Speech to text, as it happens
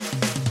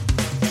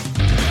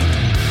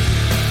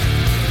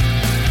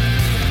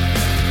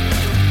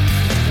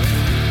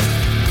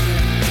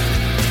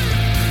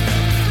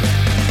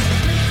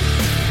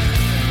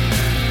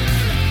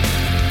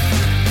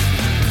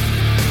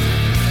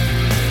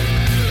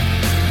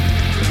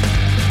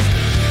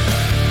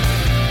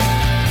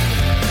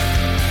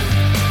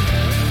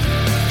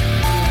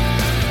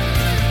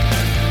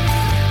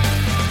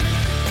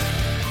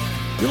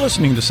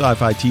listening to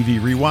Sci-Fi TV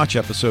Rewatch,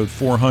 episode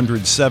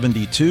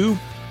 472.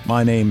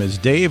 My name is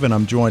Dave, and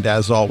I'm joined,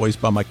 as always,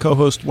 by my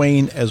co-host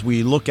Wayne as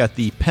we look at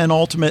the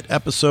penultimate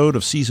episode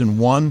of Season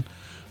 1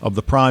 of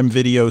the Prime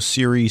Video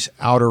series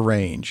Outer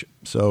Range.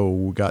 So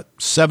we got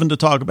 7 to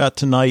talk about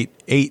tonight,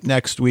 8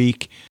 next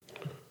week.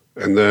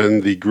 And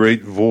then the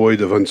great void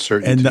of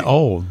uncertainty. And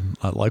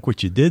I like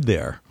what you did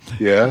there.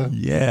 Yeah?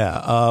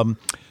 Yeah.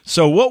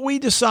 So what we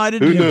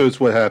decided... Who knows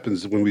what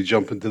happens when we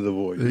jump into the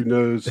void? Who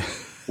knows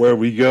where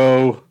we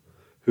go?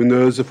 Who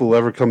knows if we'll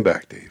ever come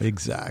back, Dave?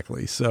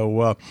 Exactly. So,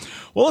 well,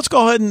 let's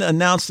go ahead and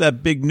announce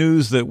that big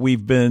news that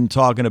we've been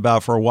talking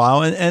about for a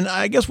while. And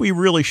I guess we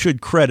really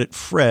should credit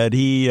Fred.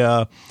 He,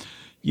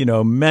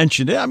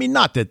 mentioned it. I mean,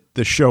 not that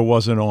the show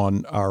wasn't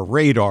on our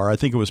radar. I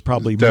think it was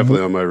probably...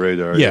 Definitely on my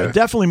radar. Yeah,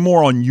 definitely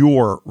more on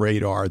your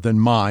radar than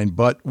mine.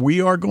 But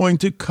we are going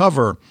to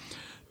cover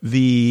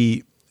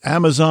the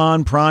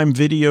Amazon Prime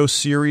Video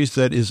series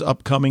that is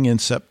upcoming in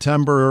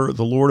September,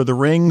 The Lord of the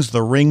Rings,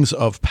 The Rings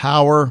of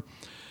Power.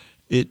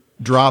 It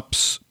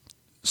drops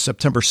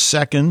September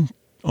 2nd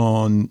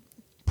on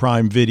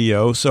Prime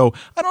Video. So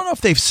I don't know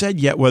if they've said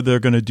yet whether they're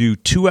going to do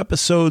 2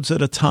 episodes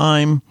at a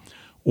time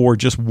or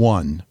just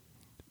 1.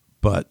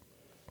 But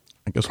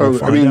I guess we'll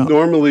find out.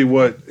 Normally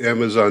what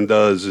Amazon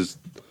does is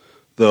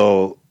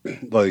they'll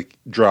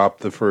drop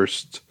the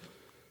first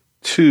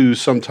 2,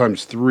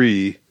 sometimes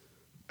 3,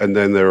 and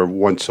then they're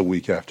once a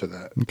week after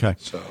that. Okay.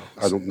 So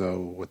I don't know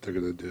what they're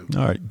going to do.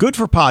 All right. Good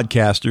for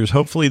podcasters.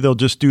 Hopefully they'll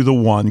just do the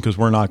 1 because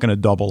we're not going to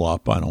double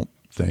up, I don't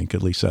think.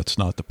 At least that's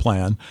not the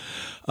plan.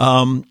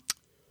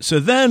 So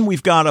then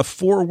we've got a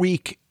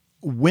 4-week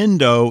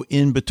window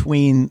in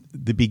between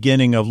the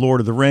beginning of Lord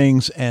of the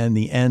Rings and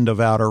the end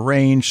of Outer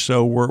Range.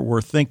 So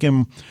we're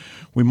thinking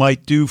we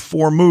might do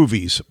 4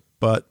 movies,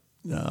 but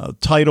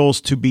titles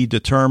to be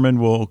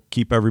determined. We'll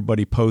keep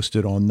everybody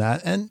posted on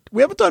that. And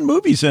we haven't done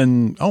movies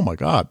in, oh my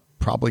God,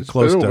 probably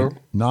close to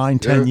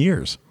 9-10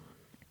 years.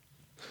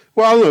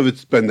 Well, I don't know if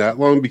it's been that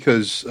long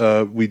because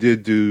we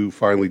did do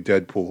finally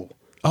Deadpool.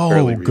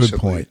 Oh, good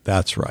point.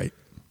 That's right.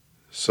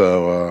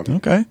 So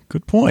okay,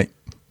 good point.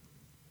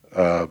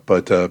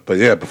 But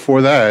yeah,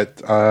 before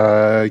that,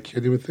 I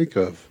can't even think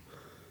of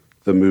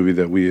the movie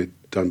that we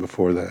had done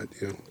before that.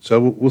 So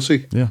we'll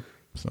see. Yeah.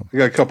 So I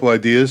got a couple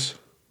ideas.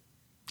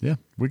 Yeah,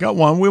 we got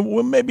one.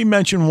 We'll maybe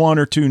mention 1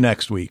 or 2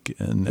 next week,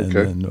 and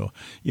then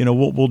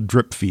we'll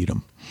drip feed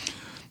them.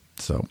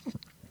 So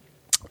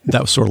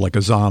that was sort of like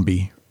a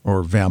zombie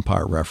or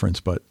vampire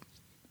reference, but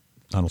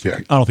I don't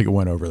think it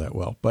went over that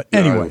well. But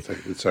anyway, I don't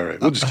think it's all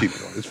right. We'll just keep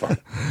going. It's fine.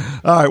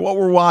 All right, what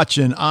we're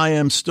watching, I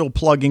am still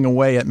plugging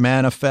away at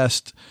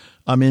Manifest.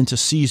 I'm into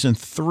season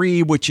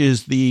 3, which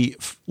is the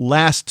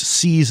last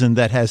season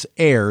that has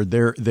aired.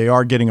 They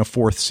are getting a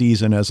 4th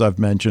season, as I've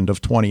mentioned, of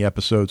 20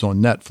 episodes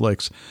on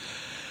Netflix.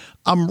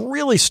 I'm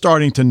really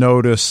starting to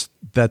notice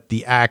that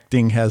the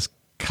acting has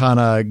kind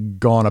of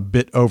gone a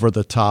bit over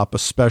the top,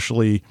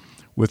 especially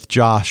with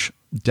Josh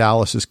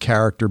Dallas's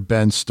character,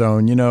 Ben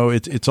Stone.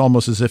 It's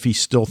almost as if he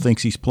still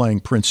thinks he's playing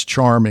Prince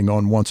Charming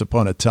on Once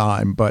Upon a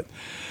Time, but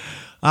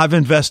I've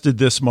invested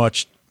this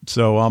much,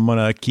 so I'm going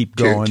to keep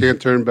going. Can't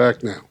turn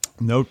back now.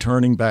 No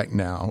turning back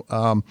now.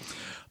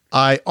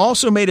 I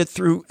also made it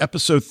through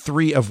episode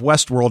 3 of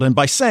Westworld, and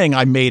by saying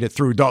I made it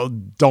through,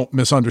 don't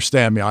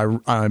misunderstand me.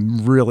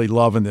 I'm really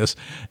loving this.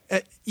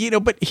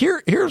 But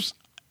here's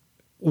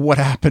what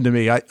happened to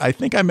me. I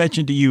think I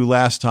mentioned to you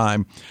last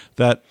time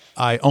that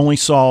I only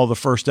saw the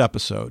first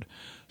episode.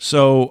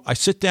 So I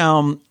sit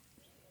down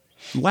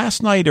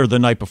last night or the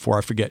night before,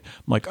 I forget.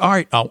 I'm like, all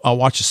right, I'll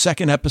watch the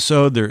second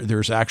episode.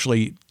 There's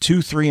actually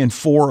 2, 3, and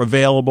 4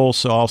 available,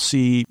 so I'll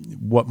see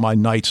what my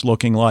night's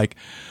looking like.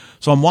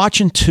 So I'm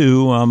watching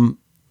 2. I'm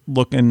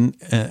looking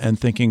and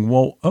thinking,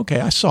 well, okay,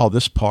 I saw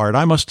this part.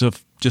 I must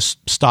have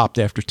just stopped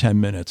after 10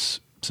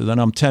 minutes. So then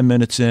I'm 10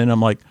 minutes in. I'm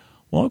like,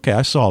 well, okay,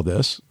 I saw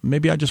this.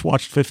 Maybe I just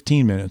watched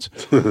 15 minutes.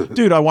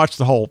 Dude, I watched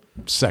the whole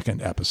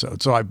second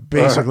episode. So I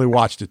basically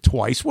watched it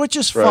twice, which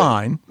is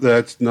fine.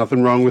 That's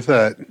nothing wrong with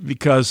that.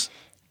 Because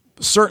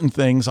certain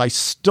things, I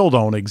still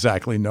don't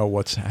exactly know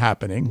what's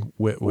happening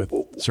with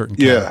certain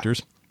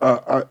characters.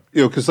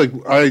 Because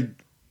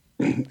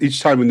each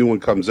time a new one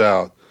comes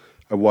out,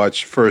 I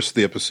watch first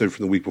the episode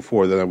from the week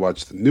before, then I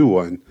watch the new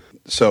one.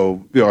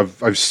 So,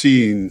 I've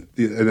seen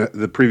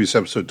the previous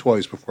episode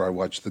twice before I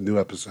watch the new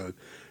episode.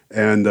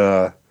 And,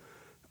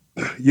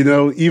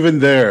 even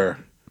there,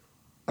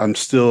 I'm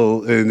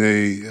still in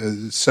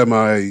a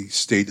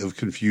semi-state of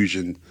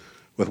confusion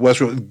with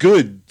Westworld.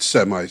 Good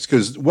semis,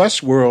 because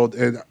Westworld,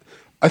 and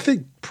I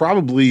think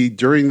probably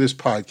during this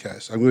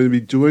podcast, I'm going to be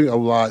doing a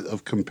lot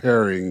of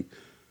comparing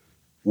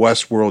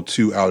Westworld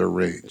to Outer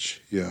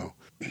Range,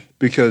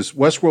 because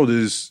Westworld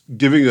is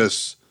giving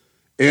us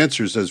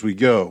answers as we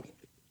go,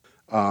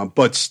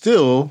 but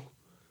still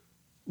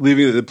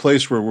leaving it at a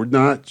place where we're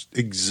not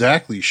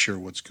exactly sure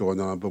what's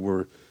going on, but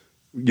we're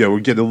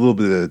getting a little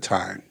bit at a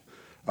time.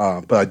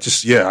 But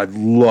I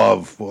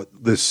love what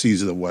this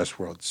season of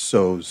Westworld.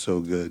 So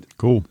good.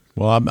 Cool.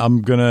 Well,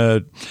 I'm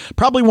gonna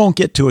probably won't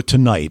get to it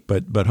tonight,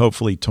 but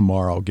hopefully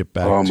tomorrow I'll get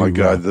back. Oh my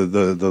God,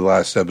 the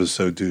last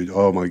episode, dude.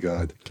 Oh my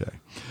God, okay,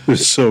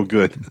 it's so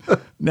good.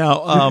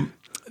 Now,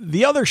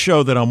 the other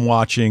show that I'm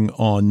watching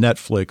on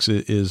Netflix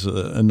is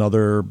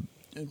another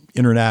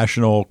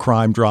international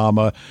crime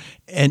drama,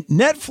 and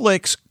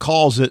Netflix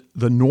calls it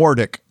The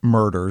Nordic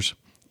Murders.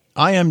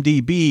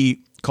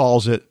 IMDb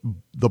calls it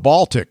The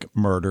Baltic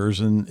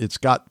Murders, and it's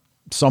got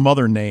some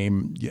other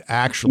name.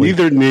 Actually,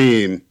 neither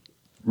name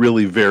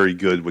really very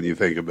good when you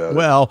think about it.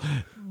 Well,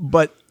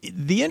 but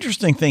the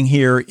interesting thing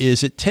here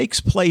is it takes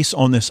place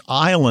on this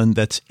island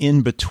that's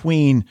in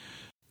between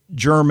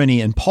Germany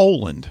and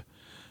Poland.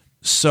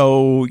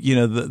 So,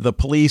 the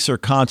police are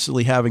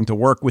constantly having to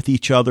work with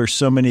each other.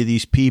 So many of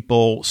these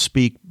people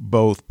speak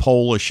both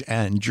Polish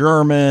and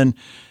German.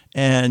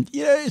 And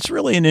it's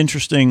really an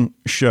interesting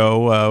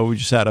show. We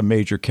just had a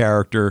major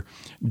character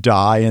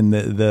die, and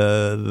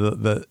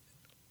the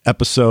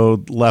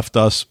episode left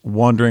us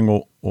wondering,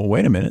 well,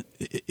 wait a minute,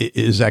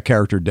 is that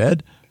character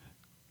dead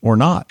or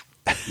not?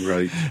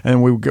 Right.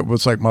 And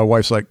it's like, my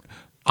wife's like,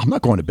 I'm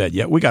not going to bed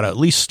yet. We got to at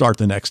least start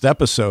the next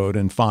episode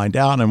and find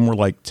out. And we're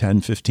like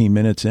 10, 15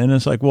 minutes in. And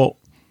it's like, well,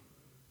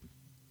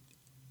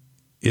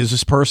 is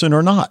this person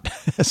or not?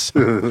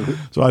 So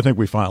I think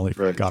we finally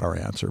got our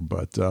answer.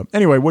 But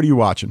anyway, what are you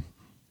watching?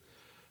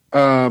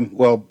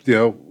 Well,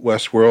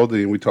 Westworld,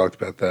 and we talked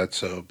about that.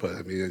 So, but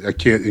I mean, I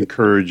can't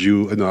encourage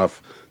you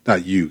enough,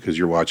 not you because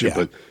you're watching,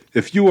 but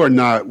if you are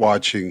not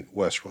watching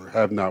Westworld,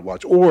 have not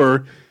watched,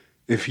 or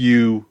if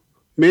you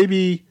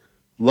maybe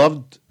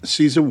loved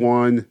season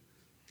 1,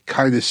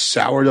 kind of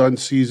soured on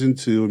season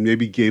 2, and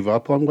maybe gave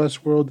up on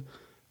Westworld,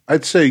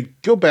 I'd say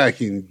go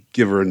back and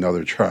give her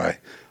another try.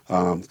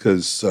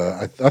 Because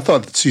I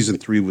thought that season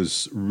 3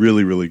 was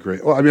really, really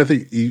great. Well, I mean, I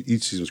think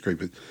each season was great,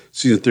 but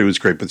season 3 was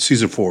great. But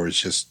season 4 is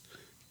just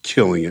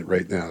killing it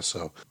right now.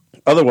 So,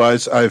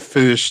 otherwise, I've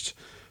finished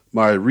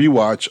my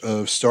rewatch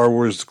of Star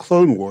Wars: The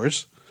Clone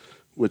Wars,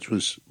 which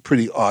was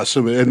pretty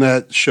awesome. And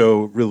that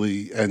show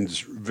really ends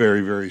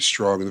very, very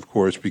strong. And of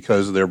course,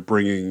 because they're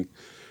bringing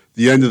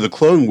the end of the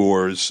Clone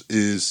Wars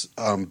is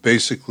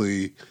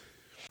basically,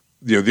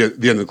 the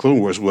end of the Clone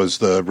Wars was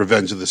the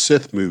Revenge of the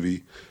Sith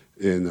movie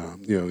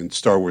in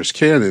Star Wars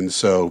canon.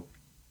 So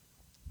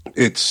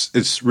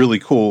it's really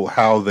cool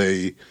how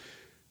they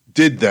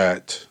did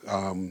that.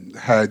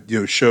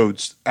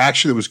 Showed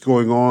action that was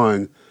going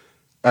on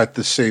at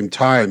the same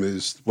time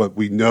as what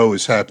we know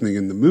is happening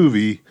in the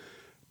movie,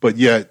 but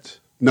yet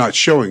not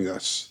showing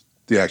us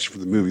the action for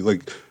the movie.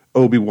 Like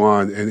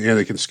Obi-Wan and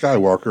Anakin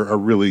Skywalker are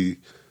really,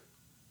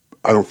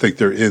 I don't think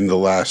they're in the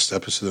last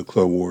episode of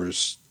Clone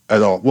Wars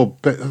at all. Well,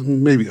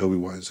 maybe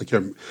Obi-Wan is. I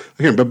can't.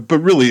 But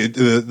really,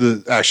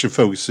 the action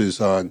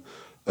focuses on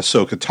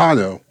Ahsoka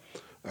Tano,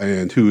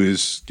 and who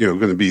is going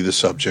to be the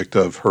subject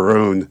of her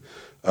own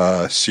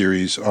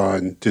series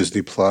on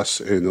Disney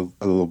Plus in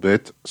a little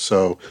bit.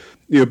 So,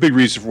 a big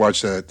reason for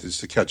watching that is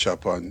to catch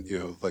up on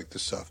like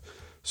this stuff.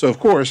 So, of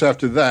course,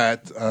 after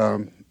that,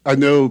 I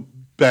know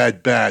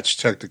Bad Batch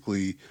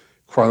technically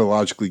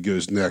chronologically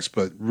goes next,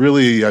 but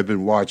really, I've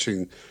been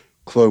watching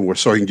Clone Wars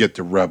so I can get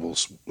to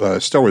Rebels.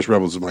 Star Wars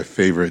Rebels is my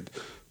favorite,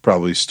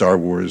 probably Star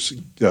Wars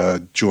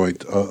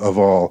joint of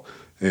all,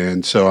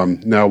 and so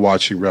I'm now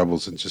watching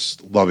Rebels and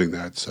just loving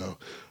that. So,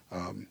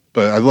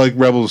 but I like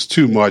Rebels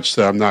too much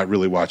that I'm not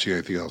really watching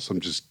anything else. I'm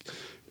just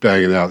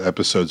banging out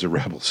episodes of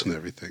Rebels and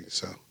everything.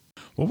 So,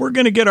 well, we're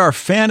going to get our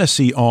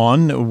fantasy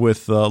on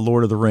with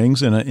Lord of the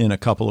Rings in a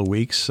couple of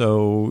weeks.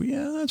 So,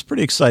 yeah, that's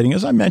pretty exciting.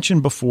 As I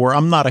mentioned before,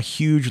 I'm not a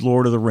huge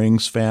Lord of the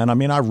Rings fan. I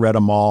mean, I read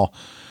them all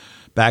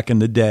back in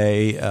the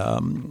day,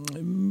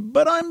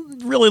 but I'm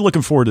really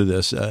looking forward to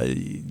this.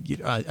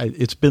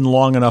 It's been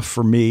long enough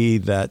for me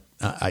that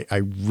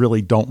I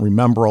really don't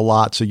remember a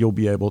lot, so you'll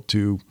be able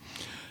to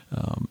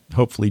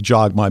hopefully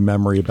jog my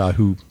memory about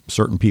who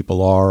certain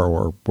people are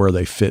or where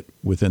they fit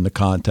within the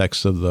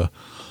context of the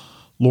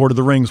Lord of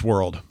the Rings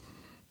world.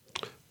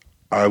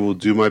 I will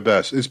do my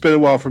best. It's been a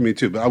while for me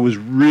too, but I was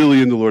really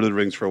into Lord of the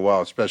Rings for a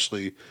while,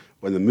 especially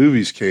when the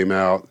movies came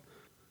out.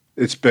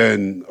 It's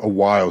been a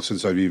while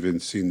since I've even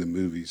seen the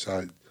movies.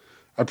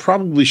 I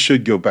probably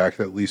should go back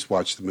and at least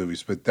watch the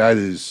movies, but that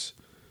is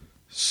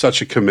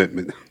such a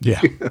commitment.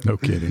 Yeah, no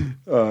kidding.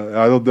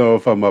 I don't know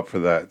if I'm up for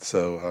that.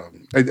 So,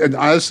 and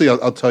honestly,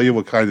 I'll tell you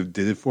what kind of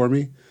did it for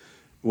me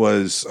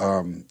was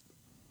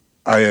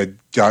I had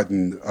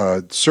gotten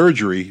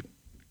surgery.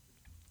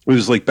 It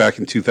was like back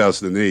in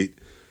 2008,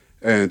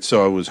 and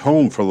so I was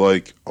home for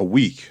like a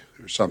week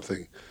or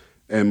something.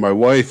 And my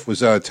wife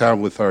was out of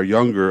town with our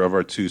younger of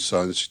our two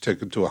sons. She took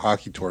him to a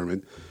hockey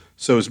tournament.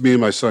 So it was me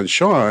and my son,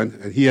 Sean,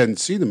 and he hadn't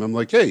seen them. I'm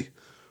like, hey,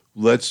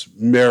 let's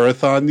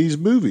marathon these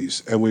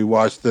movies. And we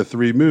watched the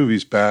 3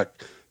 movies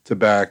back to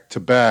back to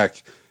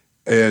back.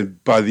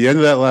 And by the end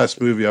of that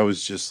last movie, I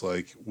was just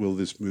like, will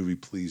this movie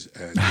please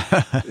end?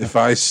 If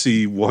I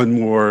see one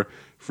more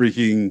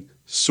freaking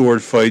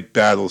sword fight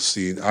battle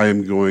scene, I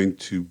am going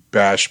to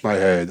bash my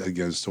head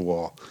against the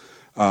wall.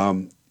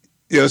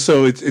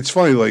 So it's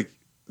funny, like,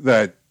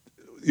 that,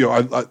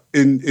 I,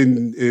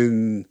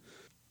 in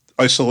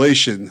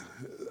isolation,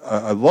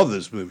 I love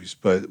those movies,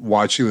 but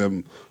watching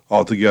them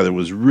all together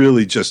was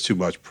really just too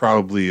much.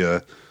 Probably,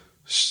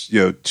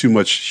 too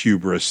much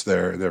hubris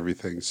there and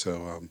everything.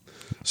 So,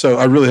 so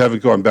I really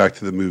haven't gone back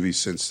to the movies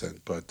since then.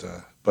 But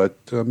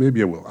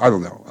maybe I will. I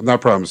don't know. I'm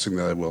not promising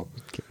that I will.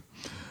 Okay.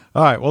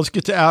 All right. Well, let's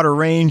get to Outer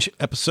Range,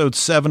 episode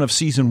 7 of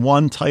season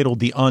 1, titled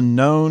 "The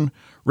Unknown,"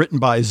 written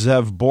by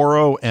Zev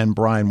Borrow and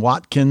Brian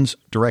Watkins,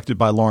 directed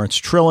by Lawrence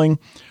Trilling,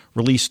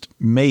 released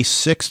May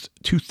 6th,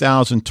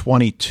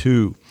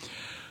 2022.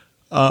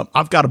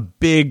 I've got a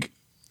big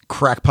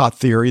crackpot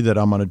theory that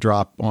I'm going to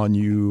drop on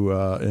you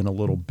in a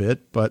little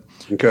bit, but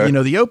okay.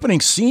 The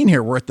opening scene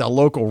here, we're at the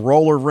local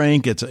roller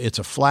rink. It's a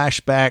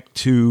flashback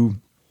to,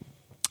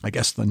 I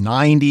guess, the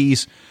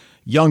 90s.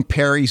 Young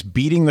Perry's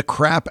beating the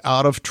crap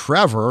out of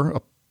Trevor,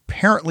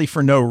 apparently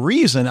for no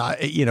reason.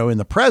 In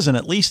the present,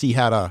 at least he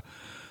had a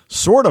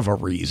sort of a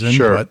reason,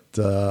 sure. But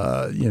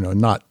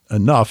not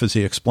enough, as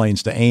he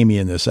explains to Amy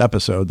in this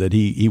episode, that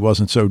he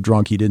wasn't so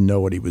drunk he didn't know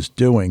what he was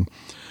doing.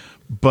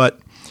 But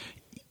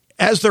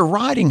as they're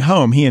riding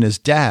home, he and his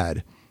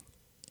dad,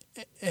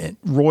 and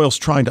Royal's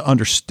trying to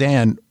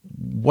understand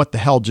what the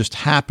hell just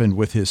happened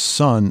with his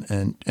son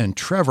and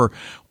Trevor.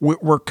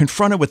 We're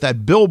confronted with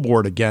that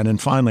billboard again, and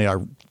finally I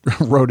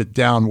wrote it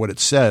down what it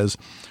says.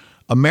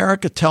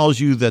 America tells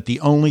you that the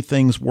only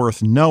things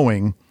worth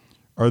knowing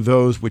are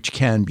those which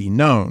can be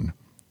known.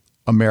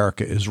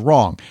 America is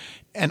wrong.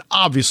 And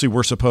obviously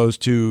we're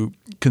supposed to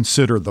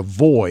consider the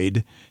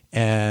void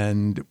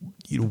and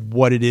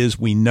what it is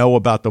we know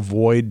about the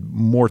void,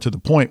 more to the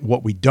point,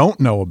 what we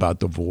don't know about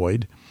the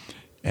void.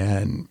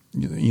 And,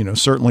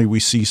 certainly we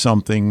see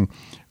something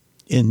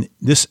in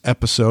this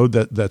episode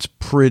that's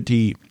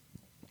pretty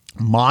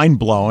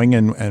mind-blowing,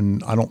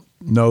 and I don't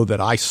know that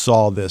I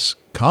saw this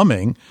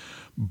coming,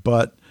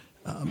 but,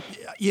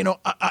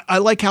 I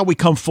like how we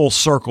come full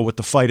circle with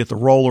the fight at the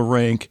roller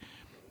rink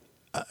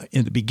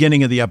in the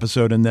beginning of the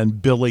episode, and then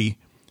Billy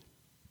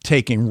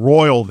taking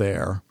Royal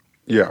there.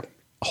 Yeah.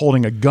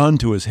 Holding a gun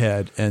to his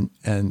head and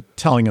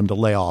telling him to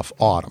lay off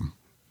Autumn.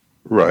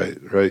 Right.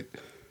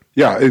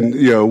 Yeah,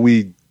 and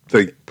we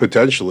think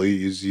potentially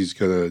he's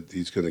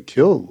gonna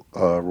kill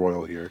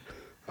Royal here.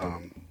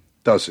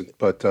 Doesn't,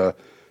 but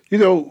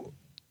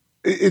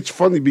it's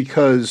funny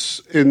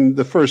because in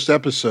the first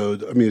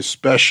episode, I mean,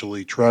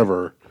 especially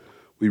Trevor,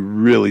 we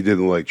really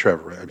didn't like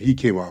Trevor. I mean, he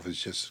came off as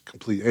just a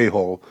complete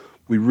a-hole.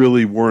 We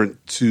really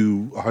weren't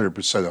too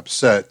 100%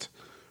 upset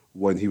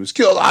when he was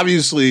killed.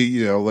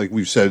 Obviously, like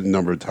we've said a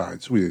number of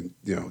times, we didn't,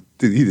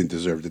 he didn't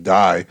deserve to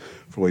die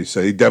for what he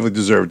said. He definitely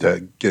deserved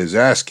to get his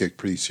ass kicked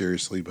pretty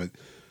seriously. But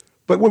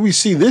when we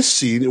see this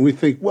scene and we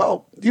think,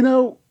 well,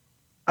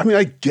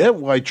 I get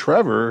why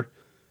Trevor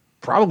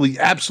probably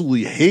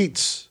absolutely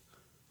hates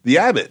the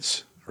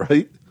Abbotts,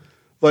 right?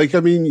 Like,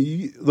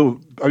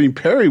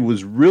 Perry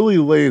was really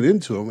laying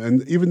into him,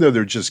 and even though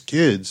they're just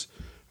kids,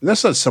 and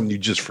that's not something you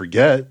just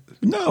forget.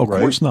 No, of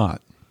course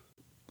not.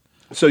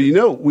 So,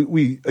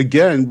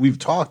 we've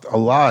talked a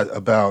lot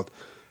about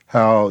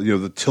how,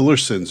 the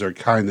Tillersons are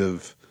kind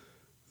of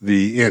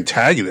the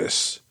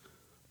antagonists.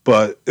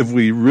 But if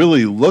we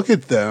really look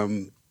at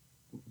them,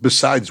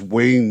 besides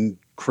Wayne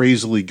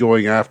crazily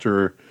going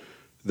after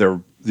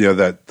their,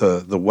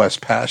 the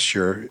West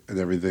pasture and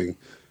everything,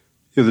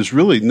 there's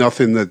really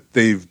nothing that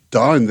they've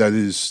done that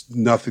is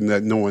nothing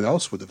that no one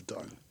else would have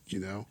done,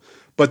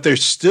 But they're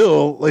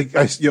still,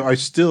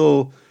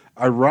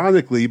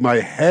 ironically, my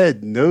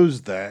head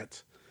knows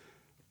that,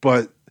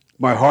 but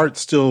my heart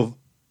still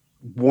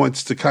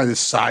wants to kind of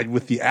side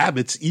with the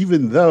Abbotts,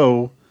 even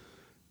though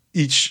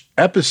each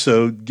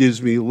episode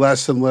gives me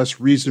less and less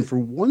reason for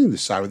wanting to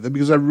side with them,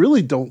 because I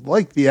really don't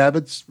like the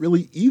Abbotts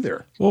really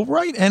either. Well,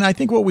 right. And I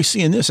think what we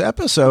see in this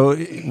episode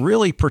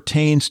really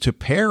pertains to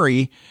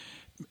Perry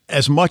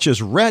as much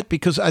as Rhett,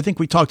 because I think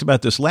we talked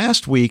about this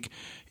last week.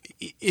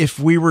 If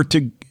we were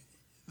to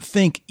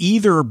think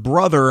either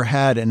brother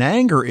had an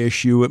anger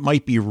issue, it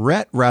might be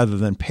Rhett rather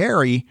than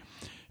Perry.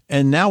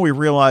 And now we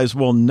realize,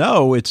 well,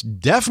 no, it's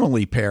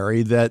definitely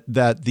Perry, that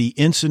the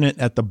incident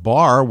at the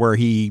bar where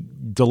he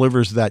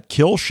delivers that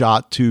kill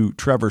shot to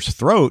Trevor's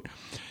throat,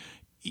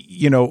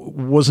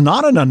 was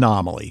not an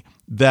anomaly.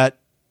 That,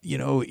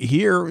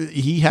 here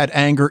he had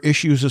anger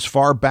issues as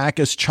far back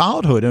as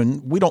childhood,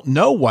 and we don't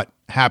know what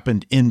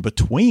happened in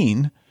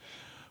between.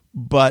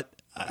 But,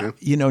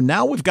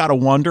 now we've got to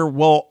wonder,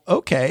 well,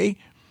 okay,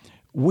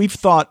 we've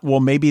thought, well,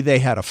 maybe they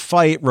had a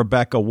fight.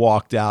 Rebecca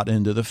walked out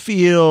into the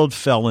field,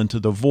 fell into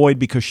the void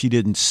because she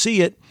didn't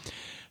see it.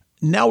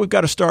 Now we've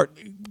got to start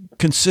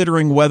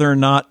considering whether or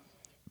not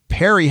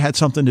Perry had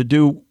something to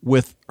do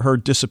with her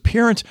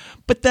disappearance.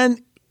 But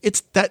then it's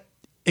that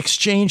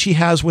exchange he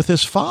has with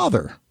his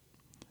father,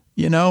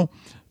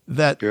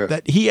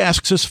 that he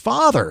asks his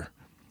father,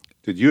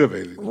 did you have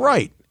anything?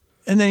 Right.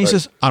 And then he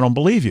says, I don't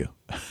believe you.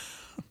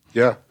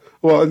 Yeah.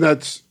 Well, and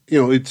that's,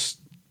 it's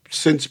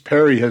since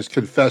Perry has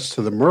confessed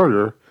to the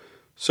murder,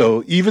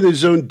 so even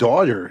his own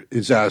daughter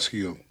is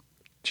asking him,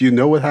 do you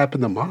know what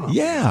happened to Mom?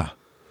 Yeah.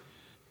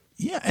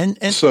 Yeah.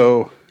 And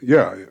so,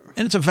 yeah.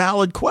 And it's a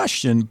valid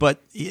question,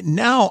 but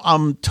now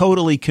I'm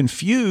totally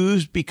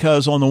confused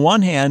because on the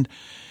one hand,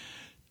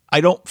 I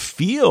don't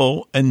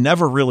feel and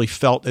never really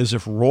felt as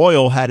if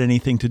Royal had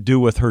anything to do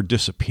with her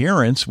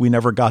disappearance. We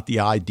never got the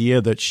idea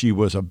that she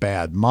was a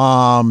bad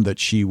mom, that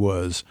she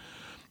was,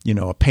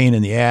 a pain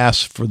in the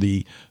ass for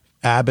the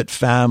Abbott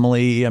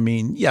family. I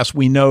mean, yes,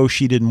 we know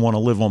she didn't want to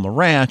live on the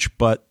ranch,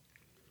 but,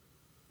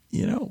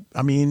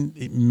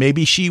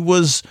 maybe she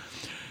was,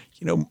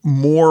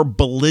 more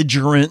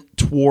belligerent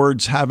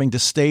towards having to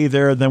stay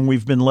there than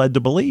we've been led to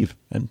believe.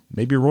 And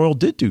maybe Royal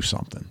did do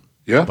something.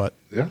 Yeah. But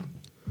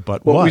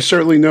well, what? we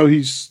certainly know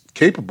he's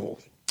capable.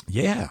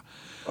 Yeah.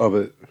 Of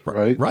it,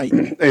 right? Right.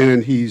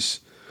 And he's,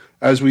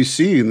 as we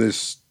see in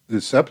this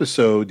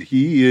episode,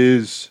 he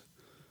is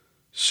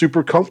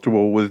super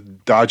comfortable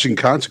with dodging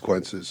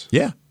consequences.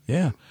 Yeah.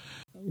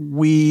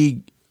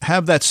 We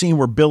have that scene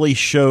where Billy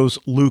shows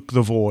Luke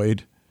the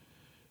Void,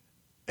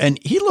 and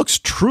he looks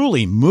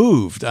truly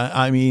moved.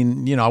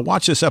 I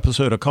watched this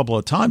episode a couple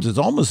of times. It's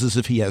almost as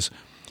if he has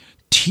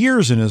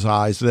tears in his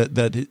eyes,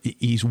 that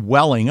he's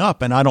welling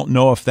up. And I don't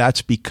know if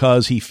that's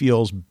because he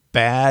feels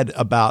bad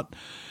about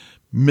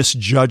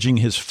misjudging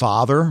his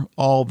father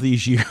all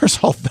these years,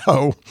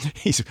 although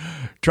he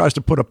tries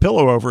to put a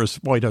pillow over his,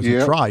 well, he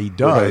doesn't try, he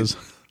does.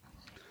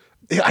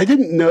 Right. I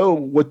didn't know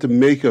what to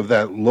make of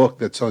that look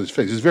that's on his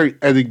face. It's a very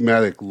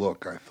enigmatic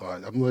look, I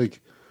thought. I'm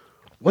like,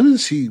 what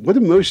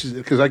emotions,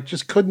 because I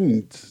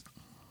couldn't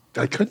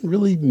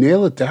really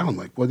nail it down,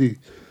 like what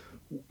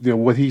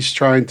he's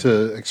trying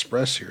to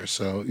express here.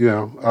 So,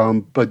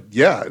 but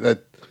yeah,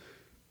 that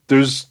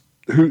there's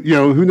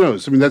who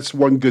knows? I mean, that's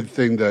one good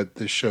thing that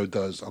this show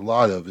does a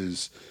lot of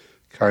is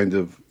kind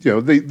of,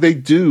 they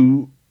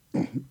do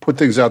put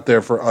things out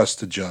there for us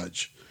to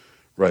judge,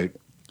 right?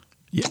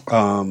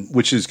 Yeah.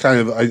 Which is kind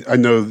of, I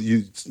know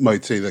you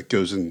might say that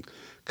goes in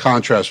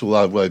contrast with a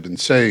lot of what I've been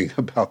saying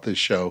about this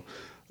show,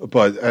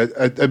 but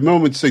at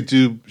moments they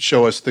do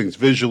show us things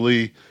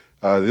visually.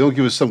 They don't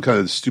give us some kind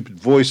of stupid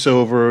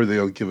voiceover. They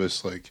don't give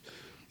us like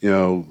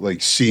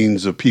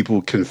scenes of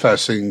people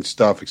confessing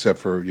stuff, except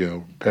for,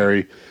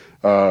 Perry.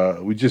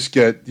 We just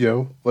get,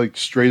 like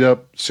straight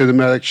up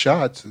cinematic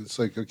shots. It's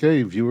like,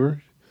 okay,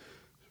 viewer,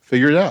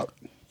 figure it out.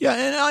 Yeah,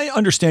 and I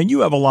understand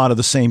you have a lot of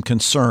the same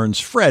concerns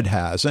Fred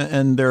has,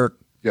 and they're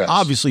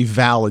obviously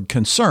valid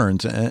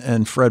concerns.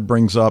 And Fred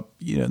brings up,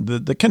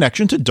 the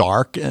connection to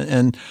Dark,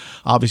 and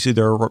obviously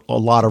there are a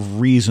lot of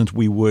reasons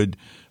we would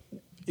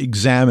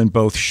examine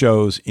both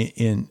shows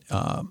in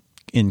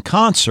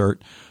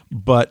concert.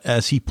 But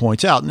as he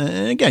points out,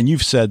 and again,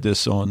 you've said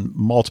this on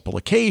multiple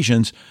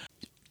occasions,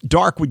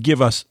 Dark would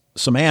give us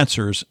some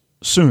answers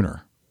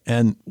sooner.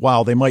 And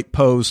while they might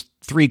pose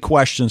 3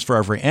 questions for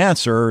every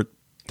answer,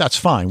 that's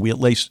fine. We at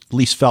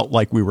least felt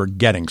like we were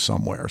getting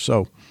somewhere.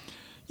 So,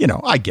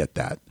 I get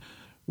that.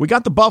 We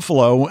got the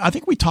buffalo. I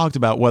think we talked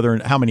about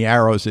how many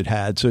arrows it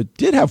had. So it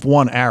did have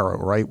 1 arrow,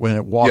 right, when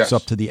it walks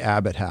up to the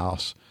Abbott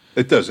house.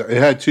 It does. It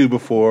had 2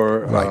 before.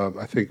 Right.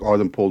 I think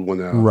Autumn pulled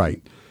 1 out.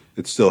 Right.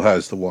 It still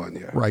has the 1,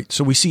 yeah. Right.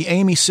 So we see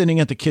Amy sitting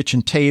at the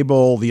kitchen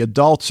table. The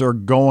adults are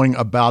going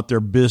about their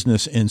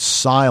business in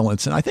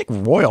silence. And I think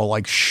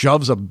Royal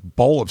shoves a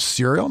bowl of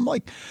cereal. I'm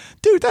like,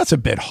 dude, that's a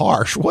bit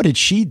harsh. What did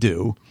she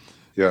do?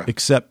 Yeah.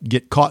 Except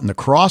get caught in the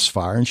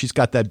crossfire. And she's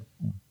got that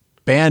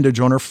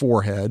bandage on her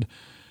forehead.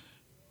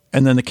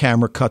 And then the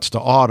camera cuts to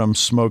Autumn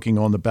smoking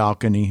on the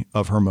balcony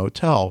of her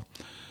motel.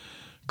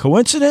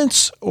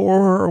 Coincidence,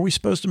 or are we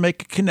supposed to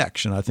make a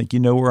connection? I think you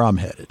know where I'm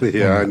headed.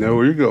 Yeah, I know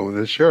where you're going with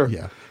this. Sure.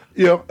 Yeah.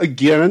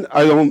 Again,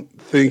 I don't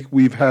think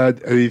we've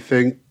had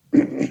anything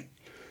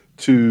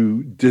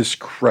to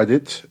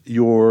discredit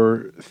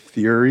your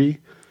theory,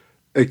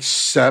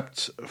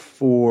 except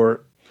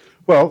for,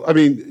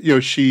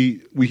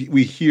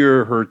 we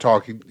hear her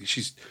talking.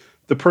 She's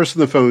the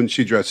person on the phone.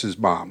 She addresses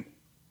mom,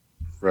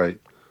 right?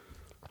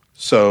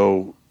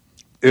 So,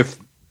 if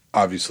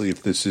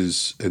this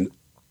is an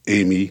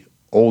Amy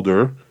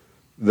older,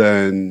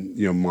 then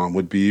mom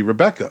would be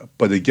Rebecca.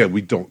 But again,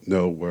 we don't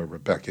know where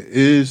Rebecca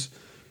is.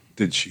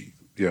 Did she,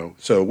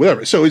 so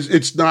whatever. So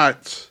it's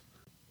not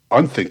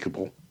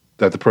unthinkable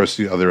that the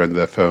person at the other end of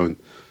that phone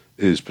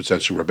is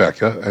potentially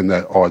Rebecca and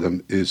that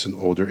Autumn is an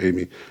older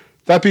Amy.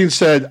 That being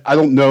said, I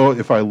don't know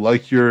if I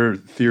like your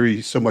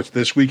theory so much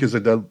this week as I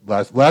did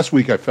last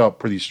week. I felt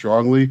pretty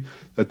strongly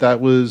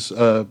that was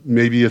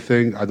maybe a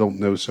thing. I don't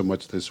know so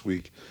much this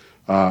week.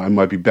 I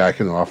might be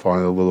backing off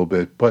on it a little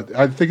bit, but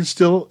I think it's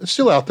still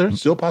out there.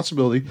 It's still a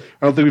possibility.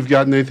 I don't think we've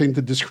gotten anything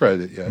to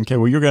discredit yet. Okay,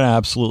 well, you're going to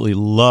absolutely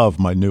love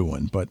my new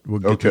one, but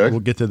we'll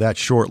get to that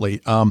shortly.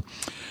 I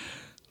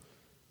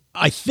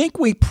think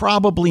we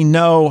probably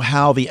know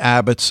how the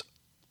Abbotts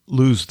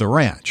lose the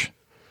ranch.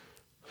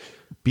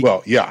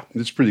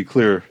 It's pretty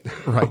clear.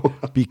 Right,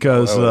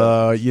 because,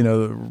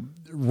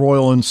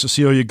 Royal and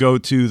Cecilia go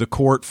to the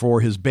court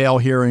for his bail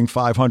hearing,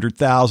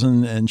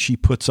 $500,000, and she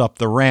puts up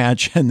the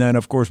ranch. And then,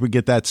 of course, we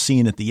get that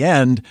scene at the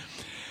end.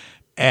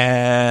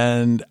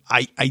 And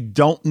I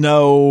don't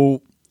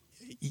know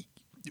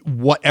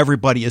what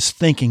everybody is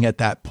thinking at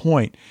that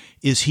point.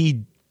 Is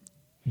he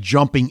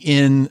jumping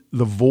in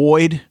the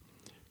void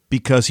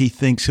because he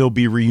thinks he'll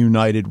be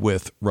reunited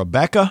with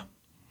Rebecca?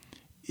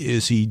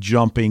 Is he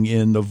jumping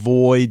in the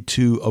void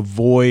to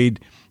avoid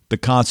the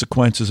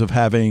consequences of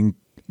having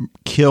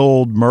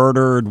killed,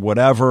 murdered,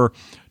 whatever,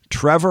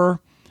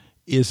 Trevor?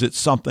 Is it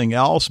something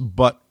else?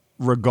 But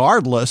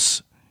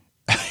regardless,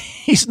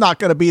 he's not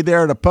going to be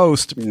there to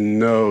post.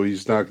 No,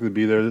 he's not going to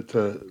be there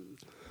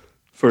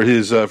for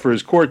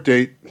his court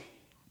date.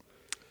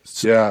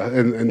 Yeah,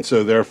 and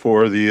so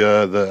therefore the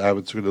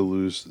Abbotts are going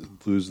to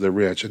lose their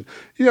ranch. And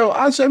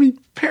honestly, I mean,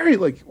 Perry,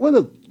 like, what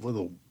a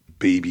little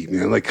baby,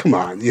 man. Like, come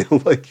on,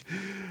 like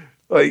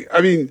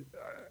I mean,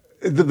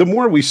 the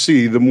more we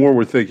see, the more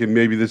we're thinking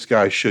maybe this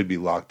guy should be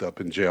locked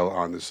up in jail.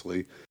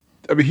 Honestly,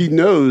 I mean, he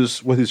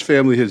knows what his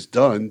family has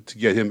done to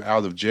get him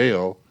out of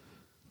jail,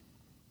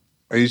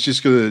 and he's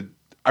just going to.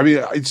 I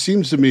mean, it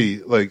seems to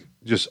me like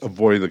just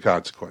avoiding the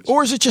consequences.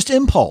 Or is it just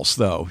impulse,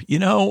 though?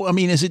 I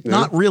mean, is it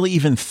not really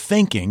even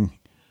thinking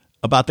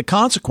about the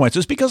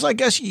consequences? Because I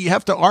guess you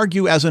have to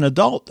argue as an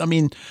adult. I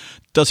mean,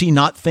 does he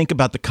not think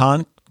about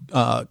the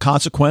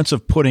consequence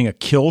of putting a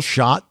kill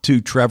shot to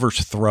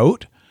Trevor's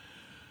throat?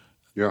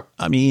 Yeah.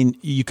 I mean,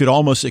 you could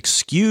almost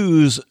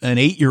excuse an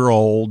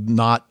 8-year-old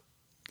not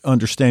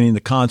understanding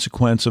the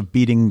consequence of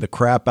beating the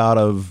crap out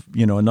of,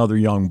 another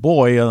young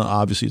boy.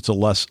 Obviously it's a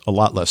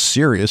lot less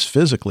serious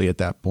physically at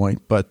that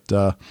point. But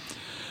the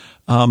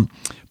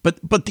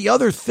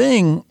other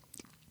thing,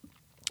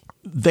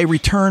 they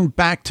return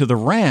back to the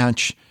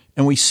ranch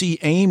and we see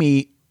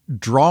Amy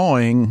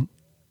drawing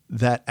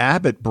that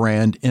Abbott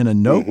brand in a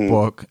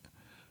notebook,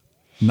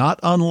 not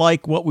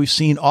unlike what we've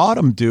seen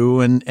Autumn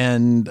do. And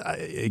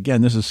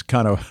again, this is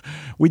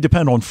we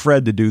depend on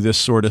Fred to do this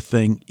sort of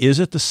thing. Is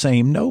it the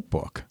same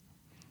notebook?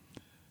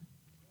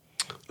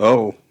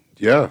 Oh,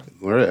 yeah.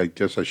 All right. I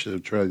guess I should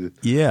have tried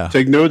to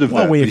take note of that.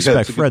 Well, we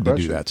expect Fred to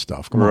do that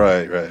stuff. Come on.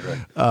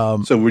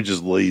 Right. So we're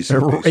just lazy.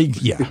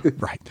 Yeah,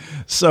 right.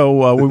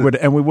 So we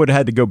would have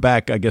had to go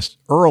back, I guess,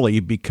 early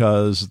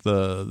because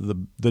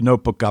the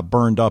notebook got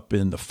burned up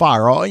in the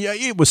fire.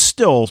 It was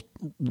still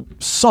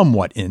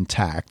somewhat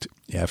intact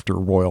after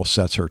Royal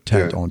sets her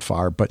tent on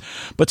fire, but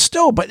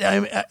still. But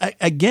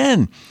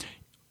again,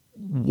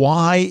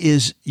 why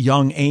is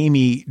young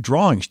Amy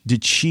drawing?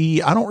 Did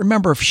she? I don't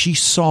remember if she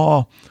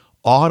saw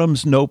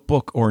Autumn's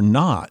notebook or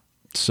not.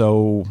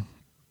 So,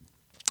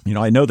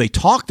 I know they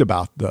talked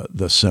about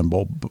the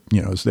symbol,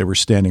 as they were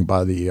standing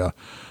by the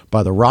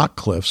rock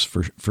cliffs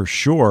for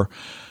sure.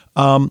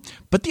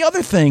 But the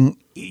other thing,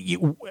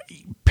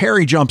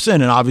 Perry jumps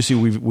in, and obviously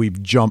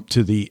we've jumped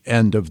to the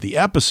end of the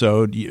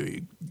episode.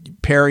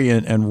 Perry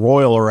and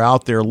Royal are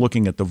out there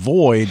looking at the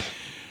void,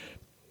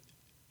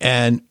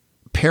 and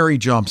Perry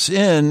jumps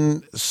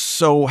in.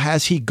 So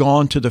has he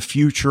gone to the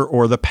future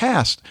or the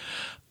past?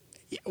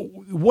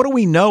 What do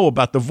we know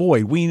about the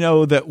void? We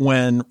know that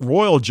when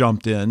Royal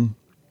jumped in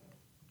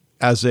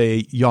as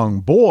a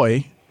young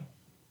boy,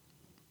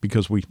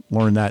 because we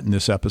learned that in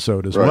this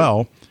episode as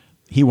well,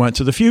 he went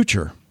to the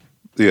future.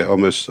 Yeah,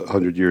 almost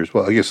 100 years.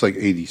 Well, I guess like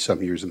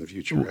 80-some years in the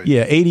future, right?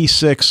 Yeah,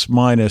 86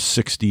 minus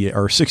 60,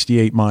 or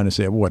 68 minus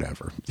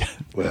whatever.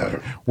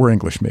 Whatever. We're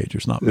English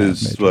majors, not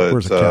math majors.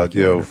 Where's the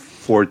calculator?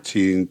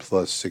 14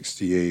 plus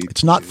 68.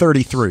 It's not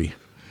 33.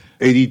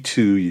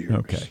 82 years.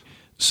 Okay.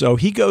 So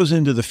he goes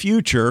into the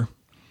future.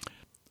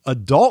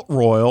 Adult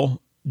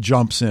Royal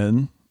jumps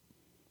in,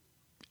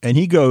 and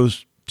he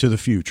goes to the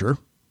future,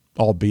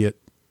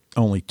 albeit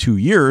only 2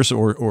 years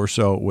or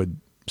so it would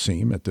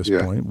seem at this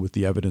point with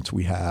the evidence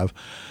we have.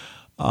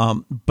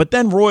 But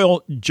then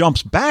Royal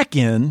jumps back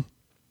in,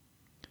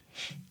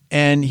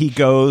 and he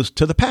goes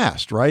to the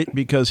past, right?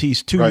 Because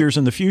he's 2 years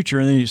in the future.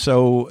 And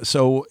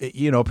so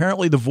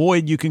apparently the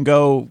void, you can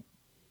go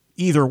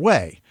either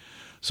way.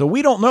 So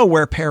we don't know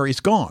where Perry's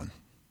gone.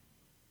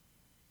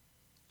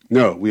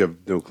 No, we have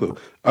no clue.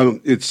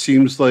 It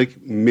seems like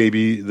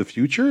maybe the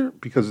future,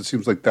 because it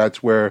seems like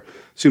that's where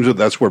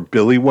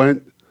Billy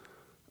went.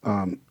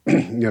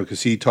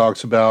 Because he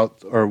talks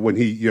about, or when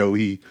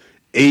he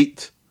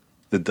ate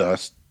the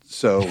dust.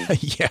 So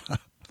yeah,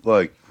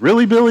 like,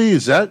 really, Billy,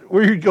 is that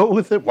where you go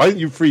with it? Why didn't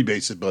you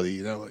freebase it,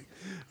 buddy? I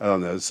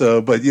don't know.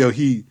 So, but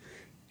he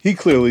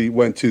clearly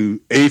went to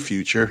a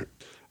future.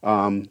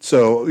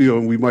 So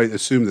we might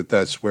assume that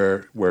that's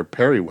where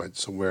Perry went,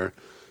 somewhere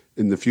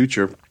in the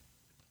future.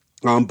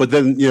 But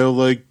then,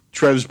 like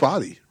Trev's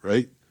body,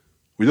 right?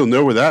 We don't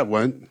know where that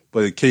went,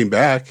 but it came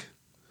back.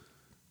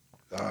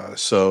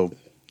 So,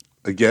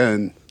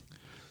 again.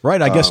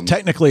 Right. I guess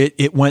technically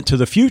it went to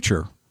the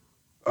future.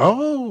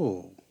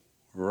 Oh,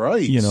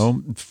 right.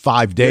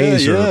 5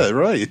 days. Yeah,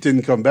 right. It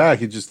didn't come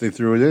back. They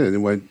threw it in and it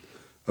went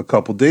a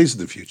couple days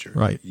in the future.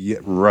 Right. Yeah,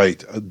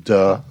 right.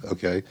 Duh.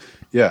 Okay.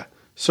 Yeah.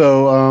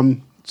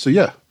 So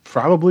yeah,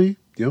 probably,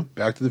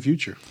 Back to the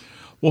Future.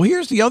 Well,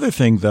 here's the other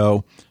thing,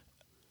 though.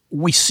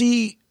 We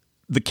see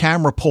the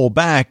camera pull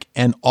back,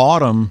 and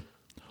Autumn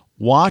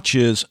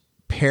watches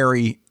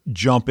Perry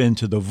jump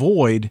into the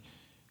void,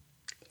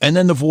 and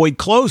then the void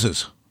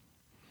closes.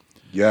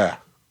 Yeah.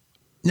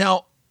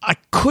 Now, I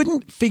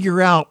couldn't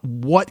figure out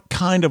what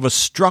kind of a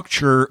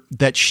structure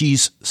that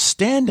she's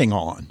standing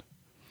on.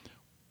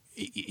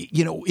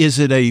 Is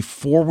it a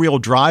 4-wheel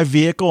drive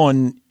vehicle?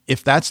 And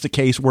if that's the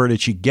case, where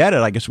did she get it?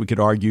 I guess we could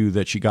argue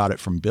that she got it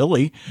from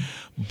Billy,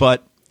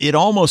 but it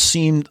almost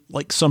seemed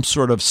like some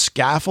sort of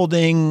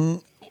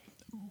scaffolding.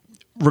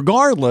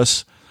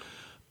 Regardless,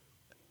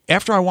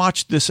 after I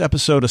watched this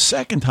episode a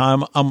second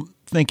time, I'm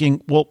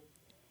thinking, well,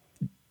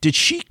 did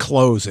she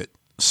close it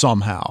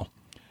somehow?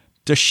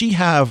 Does she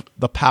have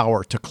the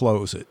power to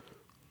close it?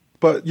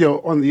 But,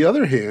 on the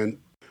other hand,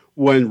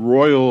 when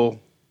Royal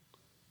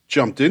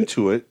jumped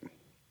into it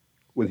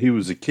when he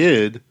was a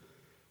kid,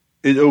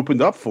 it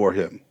opened up for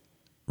him.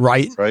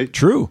 Right.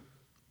 True.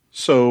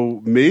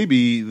 So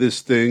maybe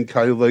this thing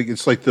kind of like,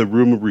 it's like the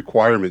room of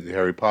requirement in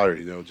Harry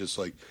Potter, just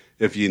like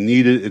if you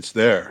need it, it's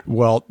there.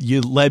 Well,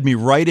 you led me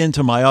right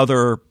into my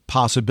other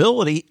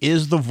possibility.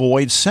 Is the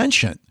void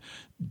sentient?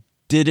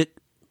 Did it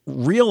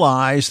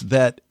realize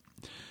that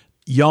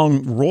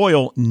young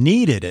Royal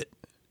needed it?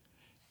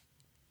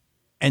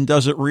 And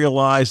does it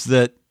realize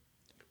that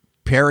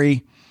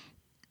Perry,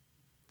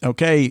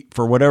 okay,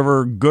 for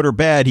whatever good or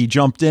bad, he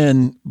jumped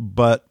in,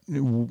 but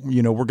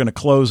we're going to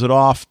close it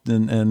off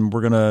and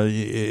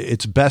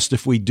it's best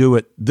if we do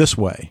it this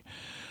way.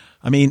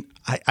 I mean,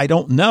 I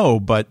don't know,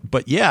 but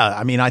yeah,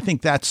 I mean, I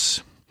think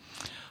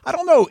I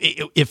don't know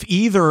if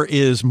either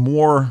is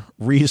more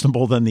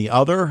reasonable than the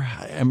other.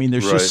 I mean,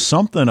 there's just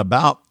something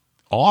about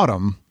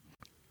Autumn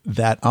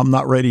that I'm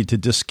not ready to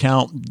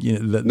discount,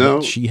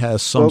 that she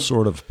has some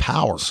sort of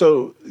power.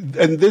 So,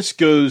 and this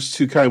goes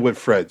to kind of what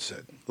Fred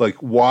said. Like,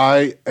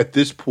 why at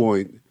this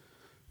point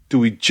do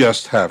we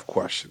just have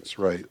questions,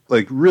 right?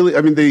 Like, really,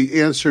 I mean,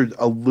 they answered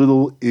a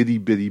little itty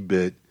bitty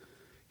bit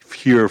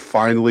here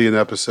finally in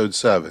episode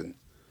 7,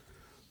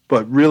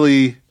 but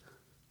really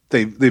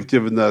they've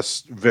given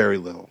us very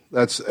little.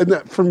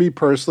 For me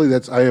personally,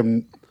 I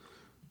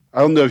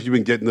don't know if you've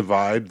been getting the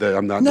vibe that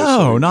I'm not.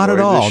 No, not at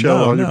all. This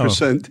show, no,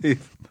 100%,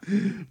 Dave.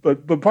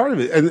 But part of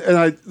it, and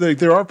I like,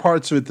 there are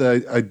parts of it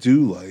that I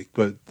do like,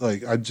 but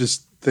like I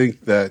just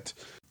think that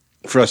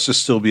for us to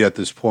still be at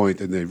this point,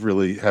 and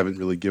they haven't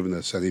really given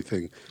us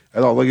anything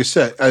at all. Like I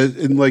said,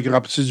 in like an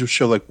opposition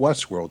show like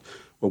Westworld,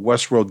 where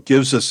Westworld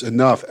gives us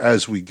enough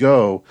as we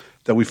go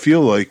that we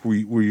feel like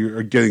we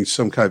are getting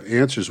some kind of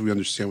answers. We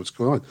understand what's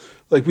going on.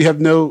 Like we have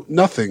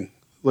nothing,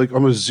 like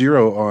almost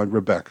zero on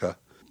Rebecca.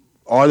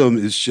 Autumn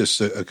is just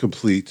a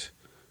complete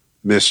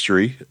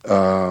mystery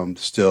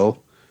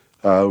still.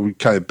 We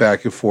kind of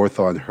back and forth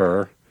on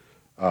her.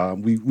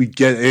 We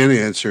get an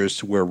answer as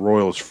to where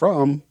Royal's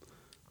from,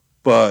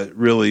 but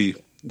really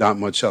not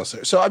much else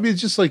there. So, I mean,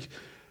 it's just like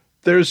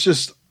there's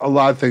just a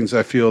lot of things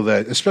I feel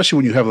that, especially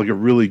when you have like a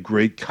really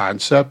great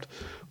concept,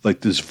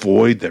 like this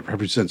void that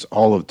represents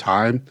all of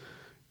time,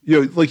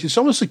 like it's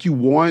almost like you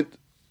want,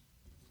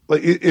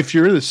 like if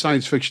you're in a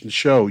science fiction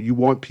show, you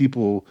want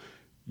people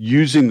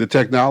using the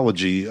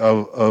technology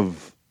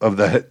of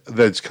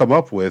that's come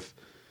up with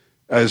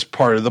as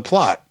part of the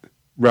plot,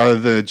 rather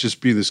than it just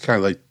being this kind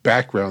of like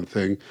background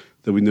thing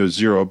that we know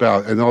zero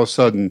about. And all of a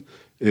sudden,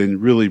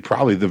 in really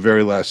probably the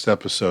very last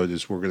episode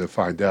is we're going to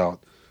find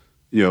out,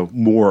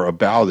 more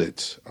about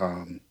it.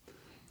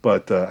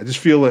 But I just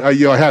feel like,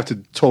 I have to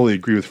totally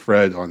agree with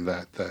Fred on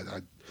that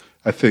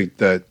I think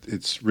that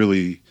it's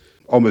really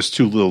almost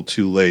too little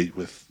too late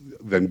with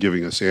them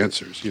giving us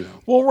answers,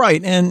 Well,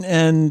 right.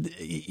 And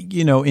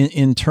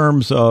in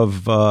terms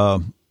of, I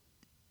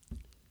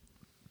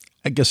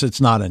guess it's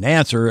not an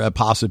answer, a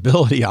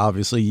possibility,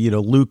 obviously.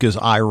 Luke is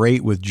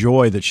irate with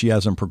Joy that she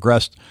hasn't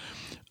progressed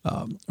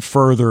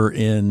further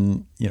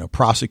in,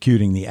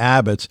 prosecuting the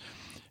Abbotts.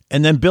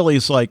 And then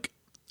Billy's like,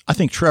 I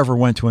think Trevor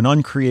went to an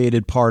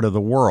uncreated part of the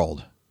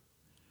world.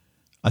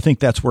 I think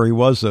that's where he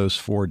was those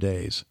 4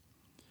 days.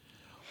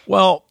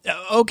 Well,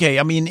 okay.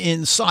 I mean,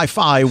 in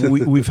sci-fi,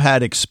 we've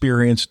had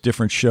experienced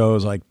different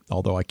shows, like,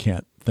 although I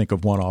can't think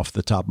of one off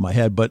the top of my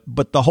head,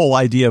 but the whole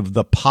idea of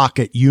the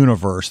pocket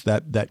universe,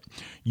 that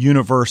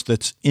universe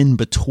that's in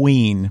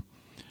between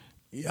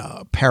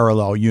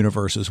parallel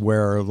universes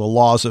where the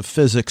laws of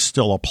physics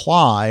still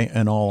apply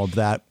and all of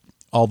that.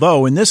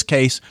 Although in this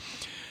case,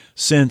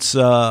 since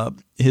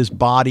his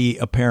body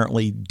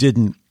apparently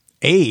didn't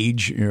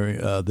age,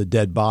 the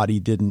dead body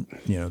didn't,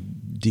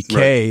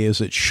 decay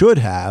as it should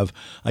have,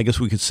 I guess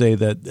we could say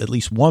that at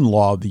least one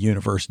law of the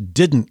universe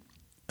didn't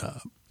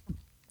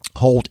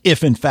hold,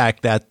 if in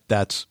fact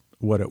that's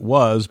what it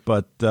was.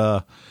 But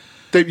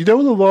Dave, the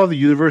law of the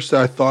universe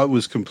that I thought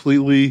was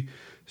completely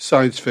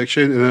science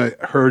fiction, and I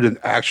heard an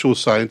actual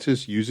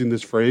scientist using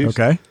this phrase.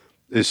 Okay.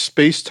 Is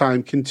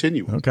space-time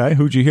continuum. Okay,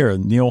 who'd you hear,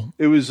 Neil?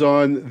 It was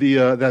on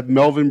the that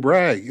Melvin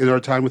Bragg, in our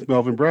time with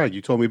Melvin Bragg.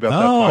 You told me about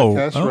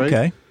that podcast, right?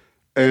 Okay.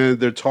 And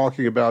they're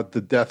talking about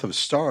the death of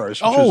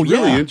stars, which is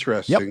really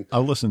interesting. Yep,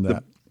 I'll listen to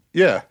that.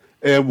 Yeah,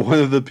 and one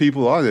of the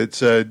people on it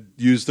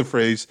used the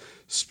phrase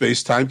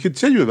space-time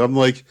continuum. I'm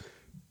like,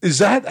 is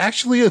that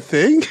actually a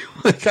thing?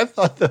 Like, I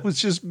thought that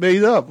was just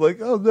made up. Like,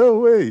 oh, no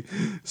way.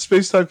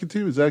 Space-time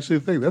continuum is actually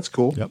a thing. That's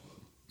cool. Yep.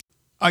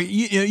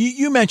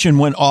 You mentioned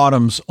when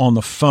Autumn's on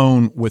the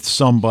phone with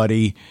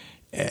somebody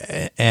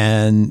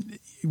and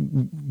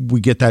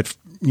we get that,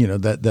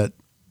 that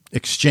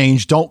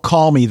exchange, "Don't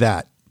call me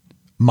that,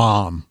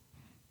 Mom."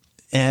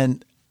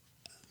 And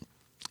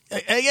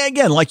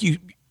again, like you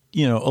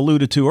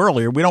alluded to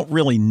earlier, we don't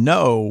really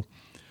know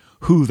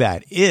who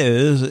that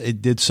is.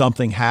 Did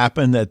something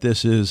happen that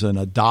this is an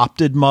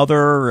adopted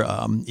mother?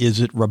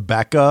 Is it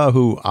Rebecca,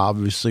 who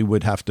obviously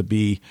would have to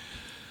be,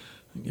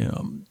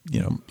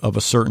 of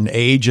a certain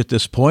age at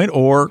this point,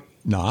 or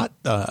not?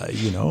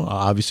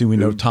 Obviously we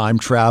know time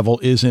travel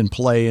is in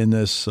play in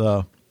this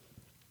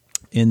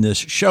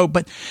show,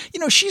 but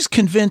she's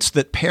convinced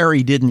that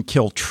Perry didn't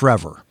kill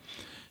Trevor,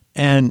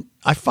 and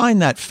I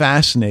find that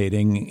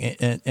fascinating.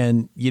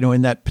 And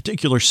in that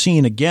particular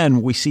scene,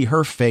 again, we see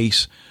her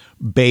face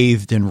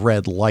bathed in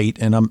red light,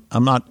 and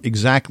I'm not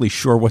exactly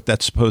sure what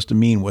that's supposed to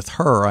mean with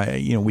her.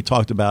 We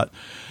talked about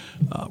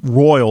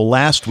Royal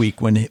last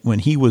week when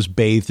he was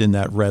bathed in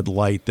that red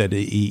light, that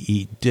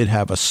he did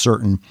have a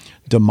certain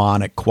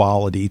demonic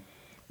quality.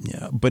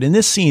 But in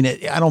this scene,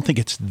 I don't think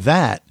it's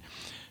that.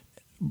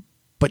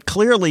 But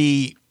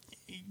clearly,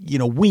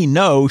 we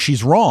know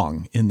she's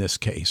wrong in this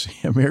case.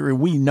 I mean,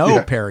 we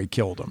know Perry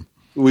killed him.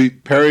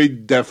 Perry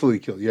definitely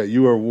killed. Yeah,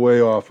 you are way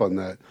off on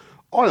that.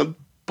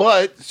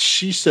 But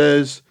she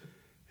says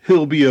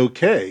he'll be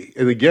okay.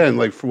 And again,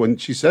 like for when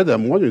she said that,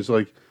 I'm wondering, it's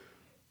like,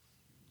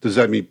 does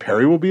that mean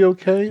Perry will be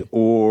okay,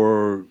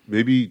 or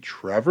maybe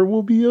Trevor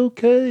will be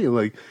okay? And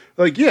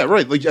like yeah,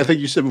 right. Like I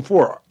think you said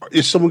before,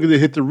 is someone going to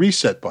hit the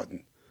reset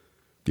button?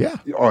 Yeah,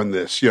 on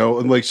this,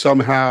 and like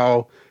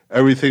somehow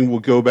everything will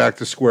go back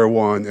to square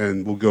one,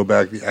 and we'll go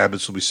back. The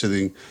Abbotts will be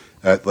sitting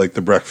at like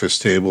the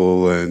breakfast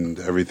table, and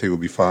everything will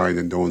be fine,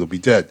 and no one will be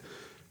dead.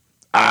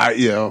 I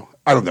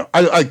don't know.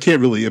 I can't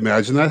really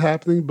imagine that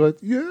happening, but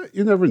yeah,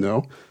 you never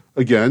know.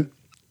 Again,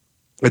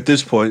 at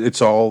this point,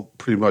 it's all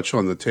pretty much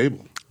on the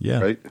table. Yeah.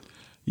 Right.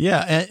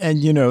 Yeah.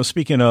 And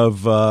speaking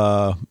of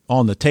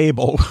on the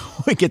table,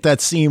 we get that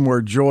scene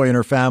where Joy and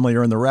her family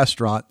are in the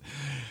restaurant.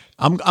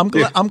 I'm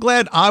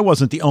glad I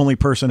wasn't the only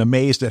person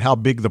amazed at how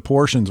big the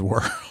portions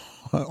were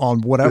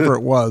on whatever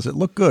it was. It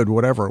looked good,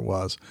 whatever it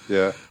was.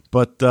 Yeah.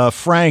 But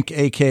Frank,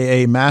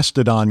 a.k.a.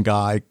 Mastodon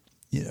guy,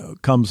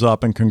 comes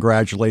up and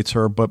congratulates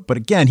her. But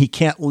again, he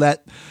can't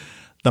let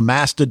the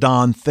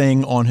Mastodon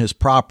thing on his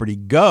property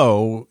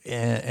go.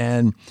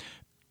 And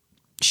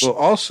well,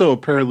 also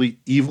apparently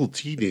evil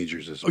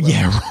teenagers as well.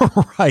 Yeah,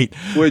 right.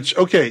 Which,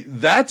 okay,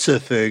 that's a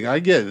thing. I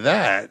get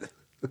that.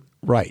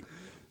 Right.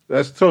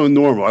 That's totally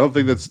normal. I don't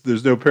think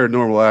there's no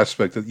paranormal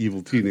aspect of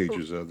evil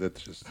teenagers, though.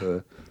 That's just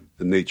the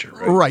nature,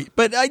 right? Right.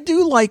 But I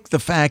do like the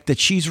fact that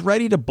she's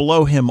ready to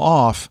blow him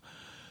off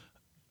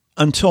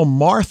until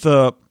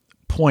Martha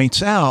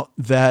points out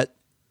that,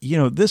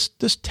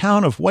 this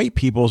town of white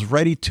people is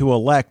ready to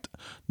elect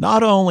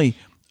not only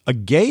a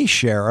gay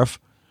sheriff,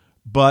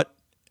 but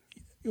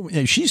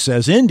she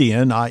says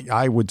Indian.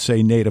 I would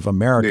say Native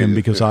American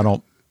because I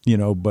don't,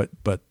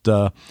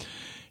 but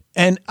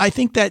and I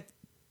think that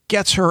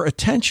gets her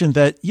attention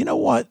that,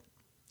 what,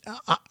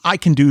 I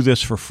can do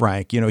this for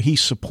Frank.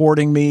 He's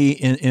supporting me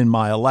in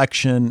my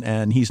election,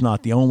 and he's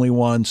not the only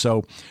one.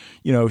 So,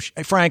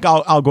 Frank,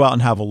 I'll go out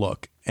and have a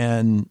look.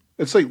 And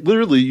it's like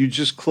literally you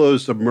just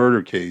closed a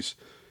murder case.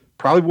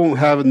 Probably won't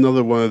have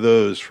another one of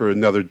those for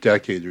another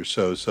decade or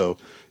so. So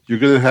you're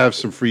going to have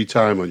some free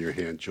time on your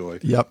hand, Joy.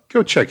 Yep.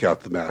 Go check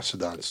out the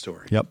Mastodon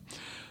story. Yep.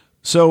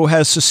 So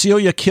has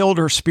Cecilia killed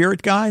her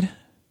spirit guide?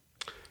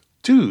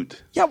 Dude.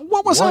 Yeah,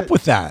 what was up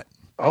with that?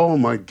 Oh,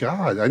 my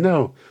God. I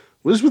know.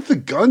 What is with the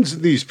guns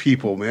in these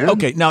people, man?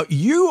 Okay, now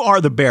you are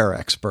the bear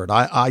expert.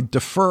 I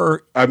defer.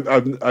 I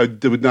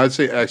would not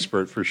say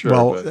expert for sure.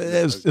 Well, but,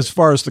 as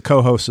far as the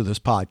co-host of this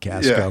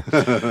podcast go.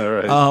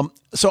 Right.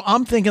 So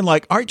I'm thinking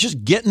like, all right,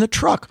 just get in the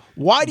truck.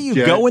 Why do you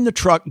go in the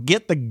truck,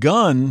 get the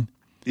gun?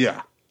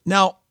 Yeah.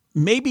 Now,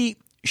 maybe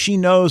she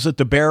knows that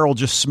the bear will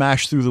just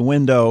smash through the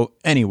window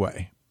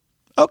anyway.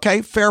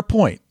 Okay, fair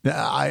point.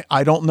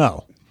 I don't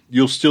know.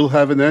 You'll still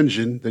have an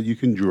engine that you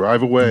can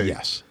drive away.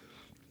 Yes.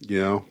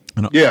 Yeah.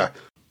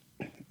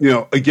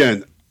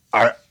 Again,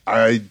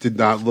 I did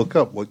not look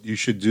up what you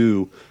should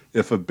do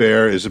if a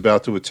bear is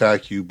about to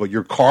attack you, but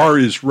your car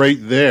is right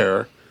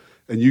there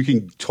and you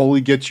can totally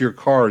get to your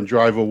car and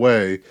drive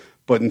away.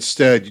 But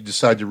instead you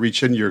decide to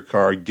reach into your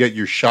car, get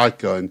your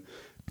shotgun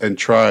and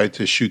try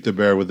to shoot the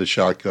bear with the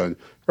shotgun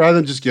rather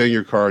than just getting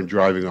your car and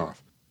driving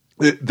off.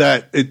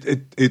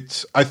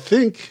 It's I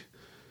think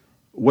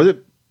what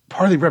it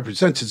partly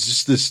represents is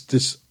just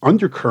this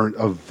undercurrent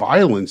of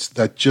violence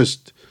that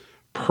just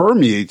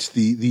permeates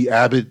the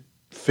Abbott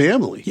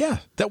family. Yeah,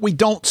 that we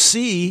don't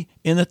see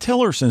in the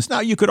Tillersons.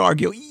 Now, you could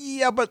argue,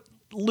 yeah, but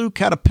Luke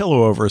had a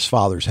pillow over his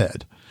father's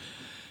head.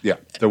 Yeah,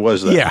 there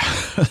was that.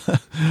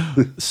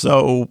 Yeah.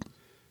 So,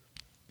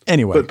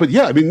 anyway. But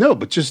yeah, I mean, no,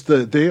 but just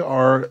they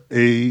are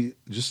a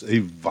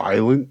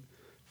violent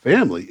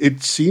family.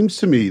 It seems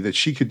to me that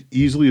she could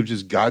easily have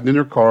just gotten in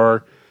her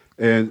car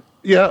and,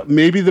 yeah,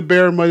 maybe the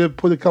bear might have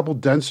put a couple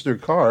dents in her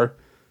car,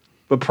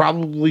 but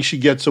probably she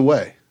gets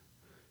away,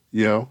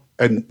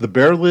 and the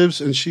bear lives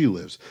and she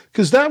lives.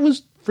 Because that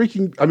was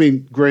freaking, I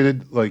mean,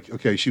 granted, like,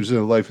 okay, she was in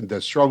a life and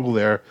death struggle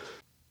there.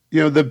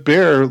 You know, the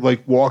bear,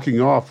 like,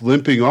 walking off,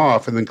 limping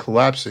off, and then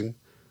collapsing.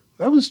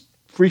 That was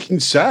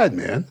freaking sad,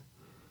 man.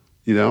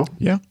 You know?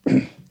 Yeah.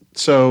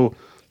 So,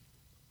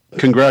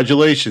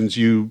 congratulations,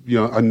 you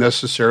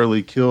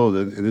unnecessarily killed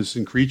an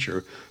innocent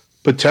creature.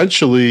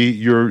 Potentially,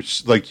 you're,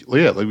 like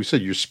we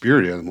said, your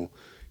spirit animal.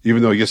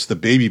 Even though I guess the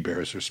baby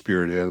bear is her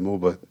spirit animal,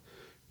 but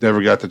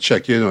never got to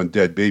check in on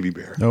dead baby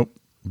bear. Nope,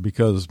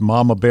 because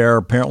Mama Bear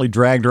apparently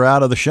dragged her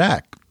out of the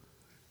shack.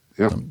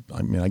 Yeah.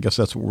 I mean, I guess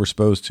that's what we're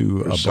supposed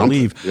to something.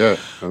 believe. Yeah,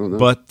 I don't know.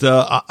 But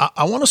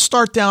I want to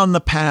start down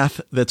the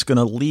path that's going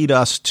to lead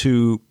us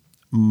to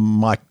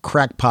my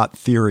crackpot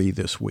theory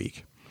this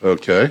week.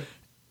 Okay.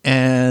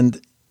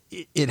 And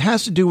it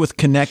has to do with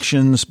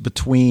connections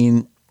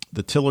between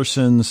the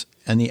Tillersons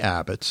and the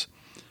Abbotts.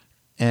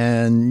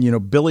 And, you know,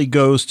 Billy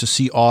goes to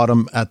see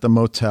Autumn at the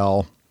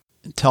motel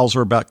and tells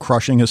her about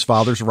crushing his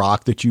father's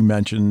rock that you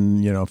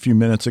mentioned, you know, a few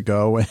minutes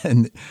ago.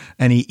 And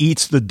he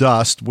eats the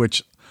dust,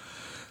 which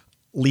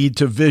lead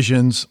to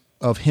visions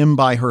of him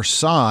by her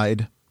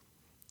side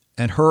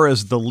and her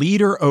as the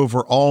leader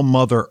over all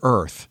Mother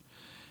Earth.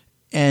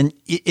 And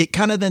it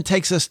kind of then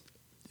takes us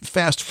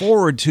fast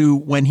forward to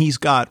when he's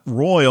got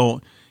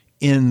Royal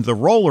in the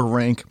roller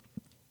rink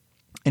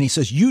and he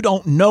says, "You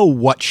don't know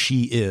what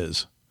she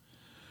is."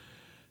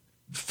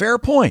 Fair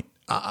point.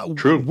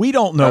 True. We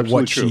don't know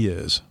Absolutely what true. she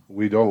is.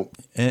 We don't.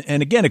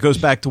 And again, it goes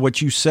back to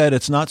what you said.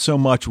 It's not so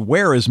much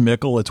where is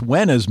Mikkel, it's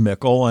when is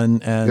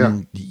Mikkel.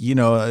 And you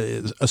know,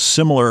 a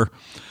similar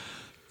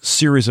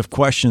series of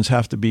questions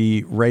have to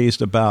be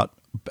raised about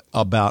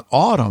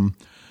Autumn.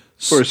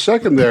 For a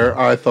second there,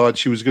 I thought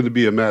she was going to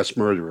be a mass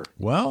murderer.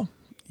 Well,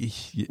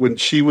 when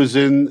she was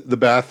in the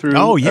bathroom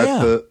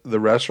at the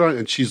restaurant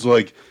and she's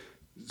like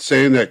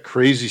saying that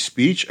crazy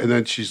speech, and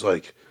then she's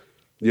like,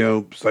 you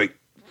know, it's like,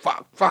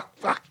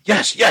 fuck,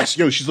 yes.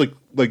 You know, she's like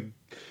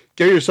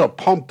getting herself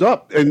pumped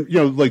up. And, you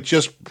know, like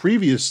just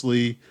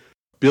previously,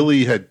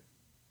 Billy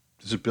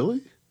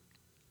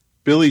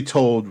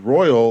told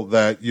Royal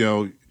that, you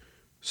know,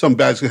 something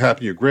bad's going to happen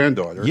to your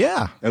granddaughter.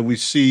 Yeah. And we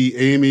see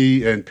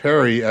Amy and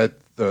Perry at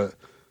the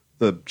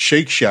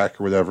Shake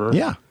Shack or whatever.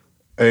 Yeah.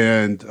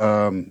 And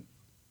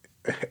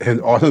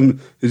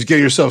Autumn is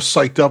getting herself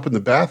psyched up in the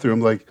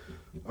bathroom. Like,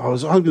 oh,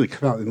 is Autumn going to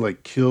come out and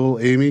like kill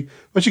Amy?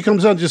 But she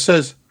comes out and just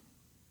says,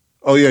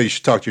 "Oh yeah, you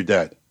should talk to your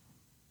dad."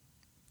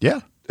 Yeah.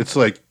 It's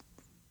like,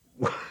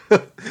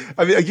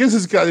 I mean, I guess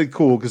it's kind of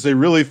cool because they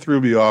really threw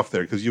me off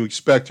there because you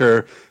expect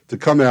her to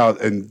come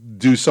out and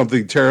do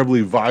something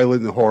terribly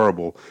violent and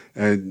horrible.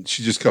 And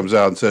she just comes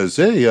out and says,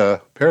 "Hey,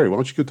 Perry, why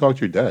don't you go talk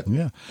to your dad?"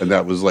 Yeah. And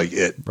that was like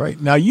it. Right.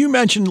 Now, you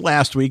mentioned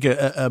last week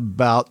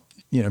about,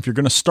 you know, if you're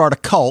going to start a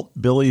cult,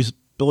 Billy's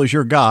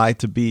your guy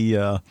to be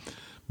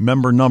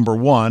member number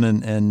one.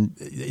 And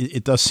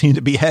it does seem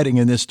to be heading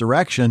in this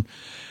direction.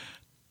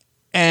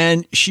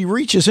 And she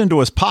reaches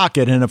into his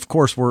pocket, and of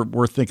course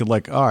we're thinking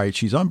like, all right,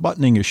 she's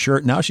unbuttoning his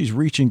shirt. Now she's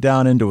reaching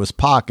down into his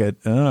pocket.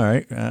 All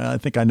right, I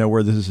think I know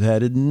where this is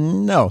headed.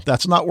 No,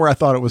 that's not where I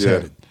thought it was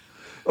headed.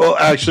 Well,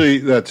 actually,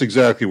 that's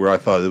exactly where I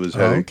thought it was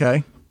heading.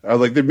 Okay.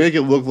 Like they make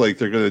it look like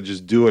they're going to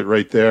just do it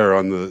right there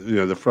on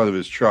the front of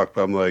his truck.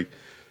 But I'm like,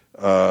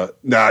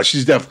 nah,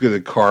 she's definitely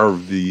going to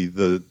carve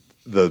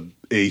the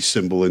A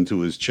symbol into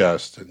his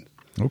chest. And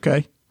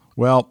okay,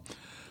 well.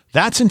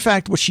 That's, in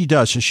fact, what she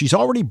does. So she's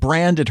already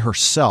branded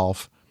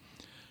herself.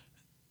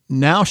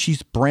 Now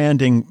she's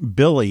branding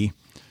Billy.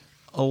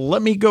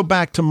 Let me go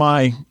back to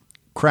my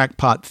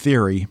crackpot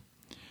theory,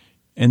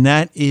 and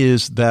that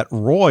is that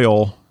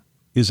Royal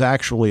is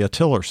actually a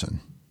Tillerson.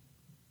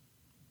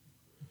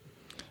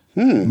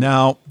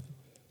 Now,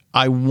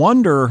 I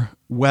wonder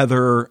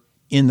whether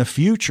in the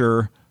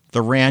future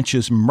the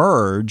ranches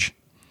merge,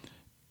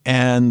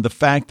 and the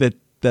fact that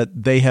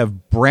they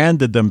have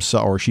branded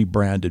themselves, or she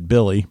branded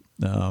Billy,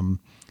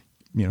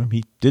 you know,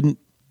 he didn't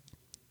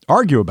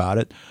argue about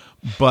it,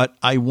 but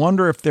I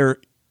wonder if they're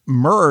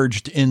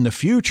merged in the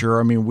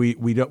future. I mean,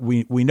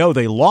 we know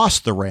they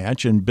lost the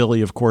ranch, and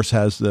Billy, of course,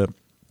 has the,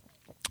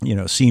 you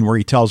know, scene where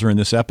he tells her in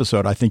this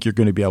episode, "I think you're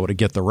going to be able to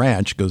get the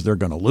ranch because they're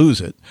going to lose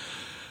it."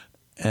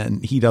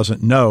 And he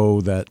doesn't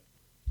know that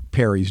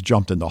Perry's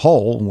jumped in the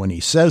hole when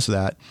he says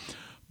that.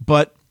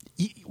 But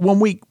when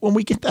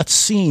we get that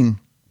scene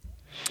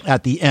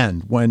at the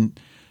end, when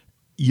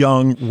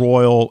young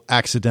Royal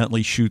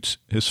accidentally shoots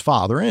his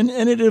father, and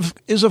it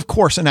is of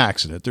course an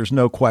accident. There's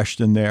no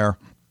question there.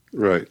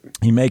 Right.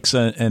 He makes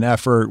an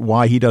effort.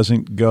 Why he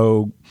doesn't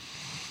go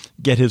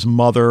get his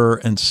mother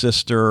and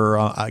sister,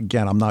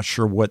 again, I'm not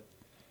sure what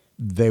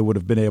they would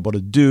have been able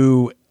to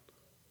do.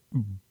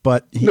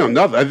 But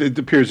it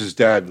appears his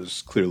dad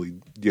was clearly,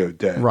 you know,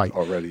 dead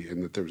already,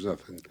 and that there was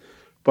nothing.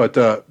 But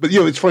you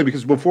know, it's funny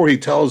because before he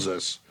tells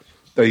us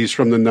that he's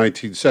from the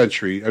 19th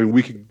century, I mean,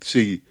 we can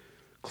see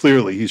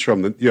clearly he's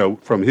from the, you know,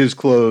 from his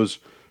clothes,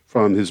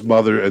 from his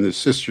mother and his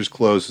sister's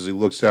clothes. As he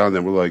looks down,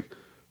 then we're like,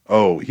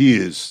 oh,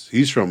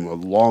 he's from a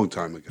long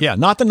time ago. Yeah,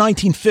 not the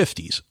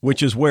 1950s,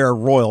 which is where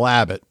Royal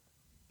Abbott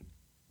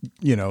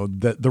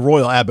the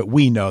Royal Abbot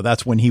we know,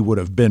 that's when he would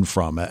have been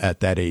from at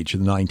that age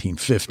in the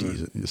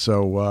 1950s. Right.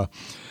 So,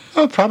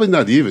 probably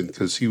not even,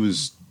 because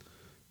he's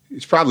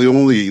probably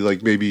only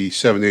like maybe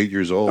 7, 8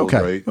 years old,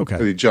 right? Okay.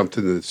 And he jumped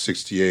into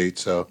 68.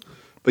 So,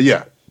 but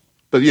yeah,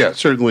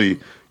 certainly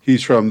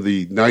he's from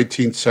the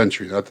 19th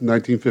century, not the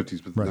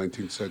 1950s, but the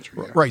 19th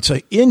century. Yeah. Right. So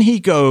in he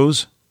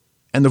goes,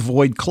 and the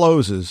void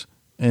closes.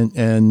 And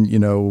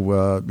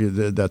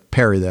that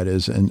Perry, that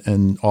is,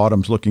 and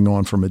Autumn's looking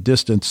on from a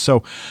distance.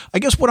 So I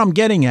guess what I'm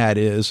getting at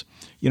is,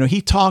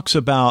 he talks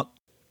about,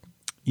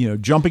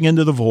 jumping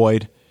into the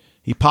void.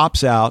 He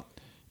pops out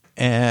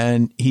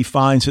and he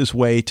finds his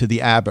way to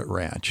the Abbott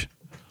Ranch.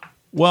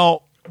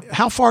 Well,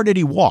 how far did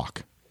he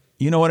walk?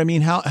 You know what I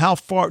mean? How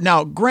far?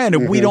 Now,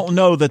 granted, we don't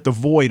know that the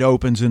void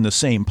opens in the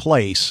same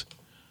place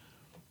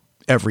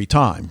every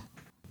time.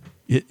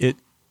 It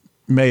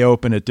may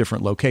open at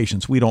different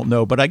locations. We don't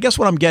know. But I guess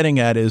what I'm getting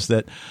at is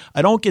that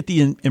I don't get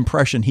the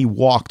impression he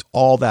walked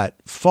all that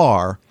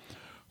far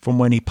from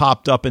when he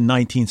popped up in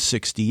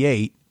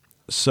 1968.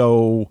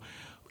 So,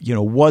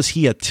 was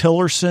he a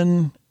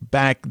Tillerson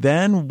back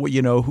then?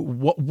 We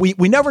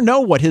never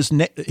know what his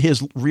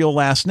real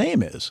last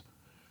name is,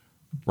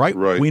 right?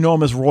 We know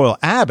him as Royal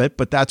Abbot,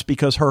 but that's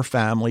because her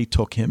family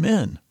took him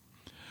in.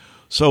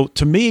 So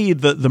to me,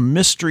 the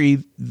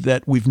mystery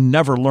that we've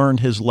never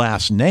learned his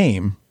last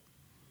name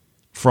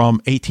from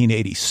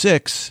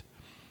 1886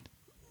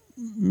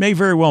 may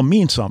very well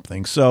mean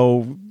something.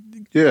 So,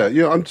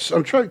 I'm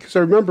trying, because I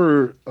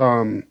remember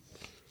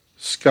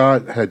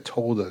Scott had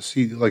told us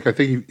I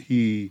think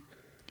he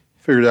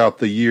figured out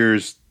the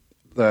years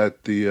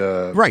that the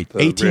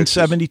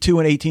 1872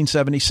 and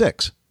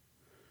 1876.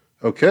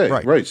 Okay,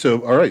 right.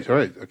 So all right.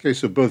 Okay,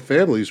 so both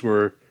families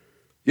were,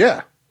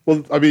 yeah.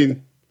 Well, I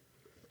mean,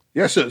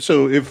 yeah.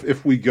 So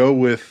if we go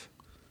with,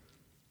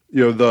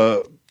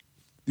 the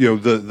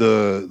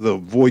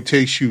void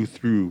takes you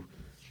through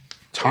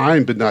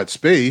time but not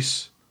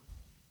space,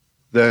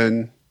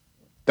 then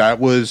that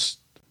was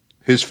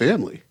his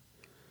family.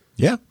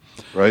 Yeah.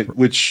 Right?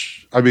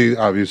 Which, I mean,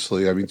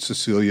 obviously,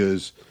 Cecilia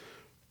is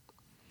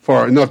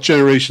far enough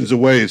generations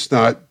away. It's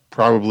not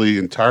probably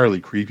entirely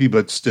creepy,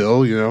 but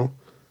still,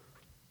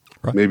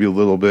 maybe a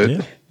little bit.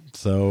 Yeah.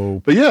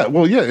 So, but yeah,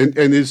 well, yeah. And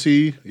is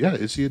he,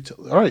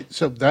 all right.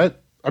 So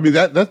that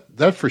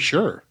for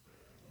sure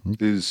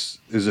is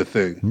a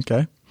thing.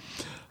 Okay.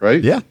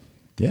 Right? Yeah.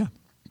 Yeah.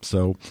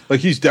 So,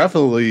 he's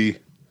definitely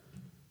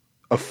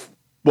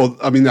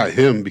not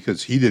him,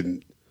 because he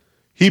didn't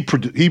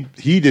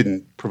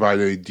provide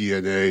any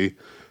DNA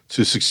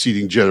to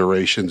succeeding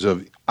generations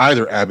of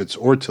either Abbotts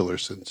or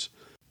Tillersons,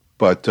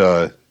 but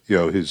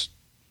his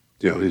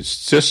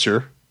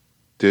sister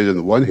did on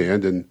the one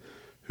hand, and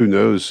who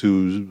knows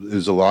who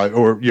is alive,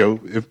 or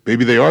if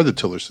maybe they are the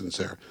Tillersons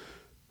there,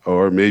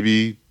 or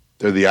maybe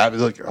they're the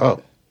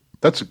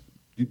Abbotts.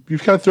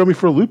 You've kind of thrown me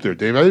for a loop there,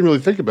 Dave. I didn't really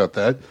think about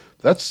that.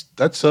 That's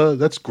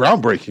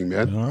groundbreaking,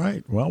 man. All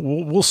right. Well,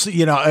 we'll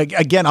see.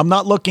 Again, I'm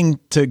not looking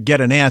to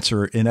get an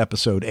answer in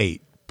episode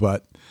 8,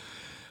 but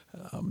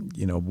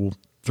we'll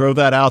throw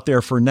that out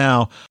there for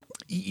now.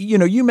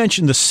 You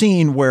mentioned the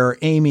scene where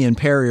Amy and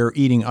Perry are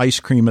eating ice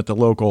cream at the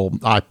local,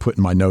 I put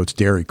in my notes,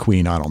 Dairy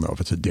Queen. I don't know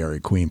if it's a Dairy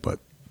Queen, but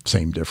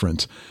same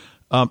difference.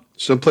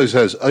 Some place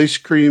has ice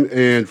cream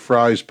and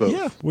fries both.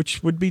 Yeah,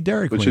 which would be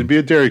Dairy Queen. Which would be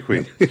a Dairy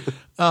Queen.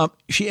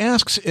 She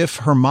asks if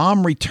her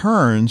mom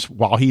returns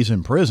while he's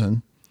in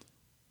prison,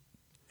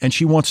 and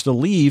she wants to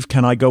leave.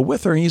 Can I go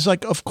with her? And he's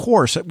like, of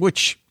course,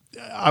 which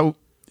I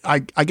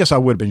guess I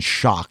would have been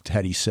shocked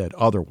had he said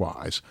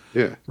otherwise.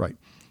 Yeah. Right.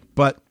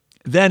 But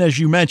then, as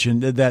you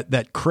mentioned,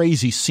 that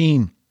crazy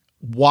scene,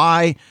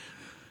 why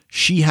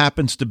she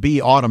happens to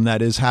be, Autumn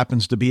that is,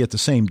 happens to be at the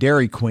same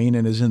Dairy Queen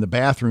and is in the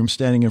bathroom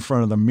standing in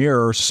front of the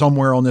mirror.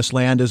 Somewhere on this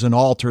land is an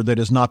altar that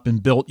has not been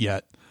built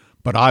yet,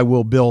 but I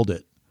will build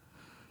it.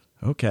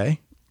 Okay.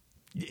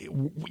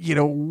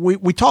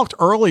 We talked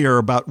earlier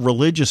about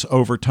religious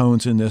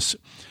overtones in this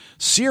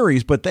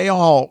series, but they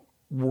all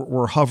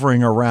were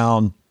hovering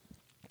around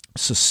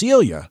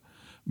Cecilia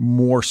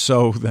more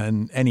so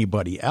than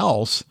anybody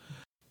else.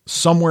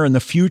 Somewhere in the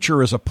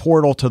future is a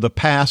portal to the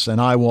past, and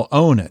I will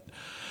own it.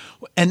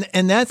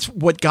 And that's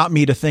what got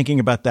me to thinking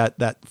about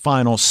that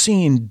final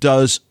scene.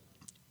 Does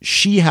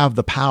she have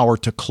the power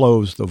to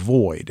close the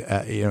void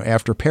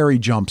after Perry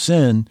jumps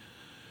in?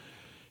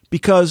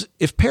 Because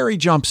if Perry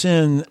jumps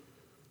in,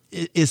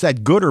 is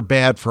that good or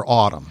bad for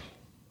Autumn?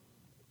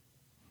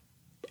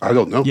 I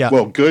don't know. Yeah.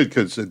 Well, good,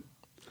 because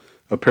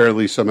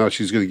apparently somehow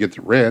she's going to get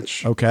the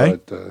ranch. Okay.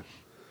 But,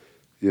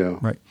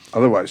 right.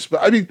 Otherwise,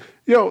 but I mean,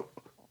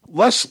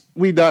 lest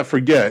we not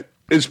forget,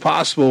 it's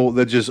possible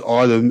that just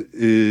Autumn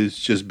is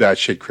just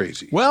batshit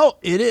crazy. Well,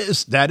 it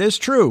is. That is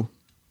true.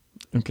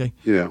 Okay.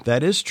 Yeah.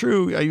 That is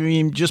true. I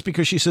mean, just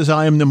because she says,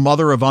 I am the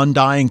mother of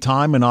undying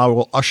time and I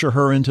will usher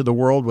her into the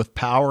world with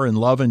power and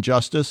love and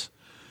justice,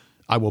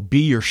 I will be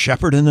your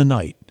shepherd in the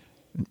night.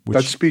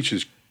 That speech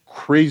is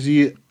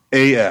crazy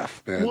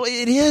AF, man. Well,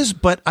 it is,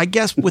 but I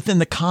guess within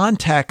the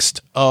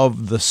context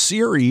of the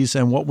series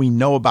and what we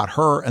know about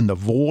her and the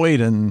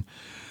void and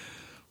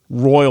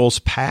Royal's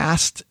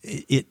past,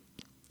 it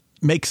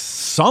makes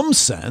some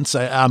sense.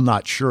 I'm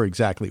not sure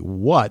exactly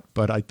what,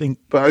 but I think.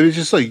 But I mean,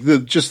 just like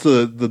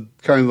the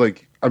kind of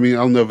like, I mean, I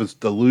don't know if it's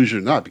delusion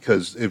or not,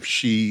 because if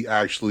she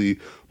actually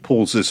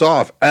pulls this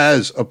off,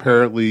 as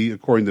apparently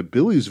according to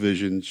Billy's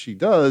vision, she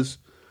does.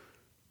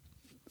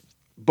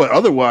 But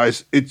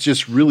otherwise, it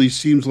just really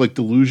seems like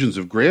delusions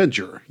of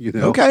grandeur, you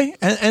know? Okay.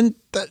 And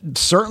that,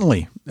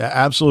 certainly,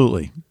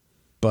 absolutely.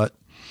 But,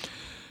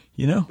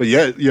 you know. But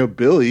yeah, you know,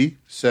 Billy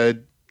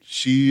said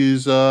she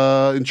is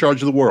in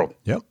charge of the world.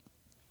 Yep.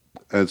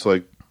 And it's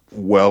like,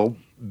 well,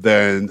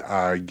 then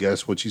I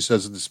guess what she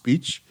says in the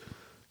speech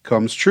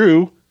comes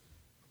true.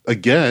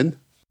 Again,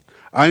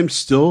 I'm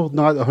still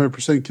not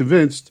 100%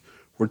 convinced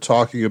we're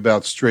talking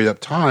about straight up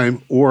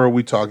time, or are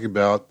we talking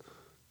about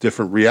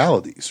different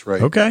realities,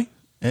 right? Okay.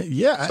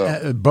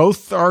 Yeah,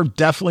 both are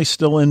definitely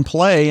still in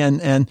play.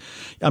 And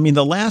I mean,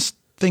 the last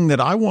thing that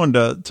I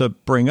wanted to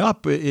bring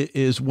up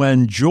is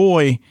when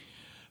Joy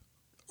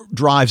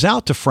drives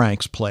out to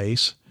Frank's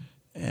place.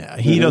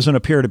 He doesn't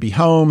appear to be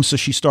home, so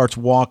she starts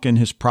walking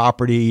his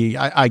property.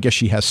 I guess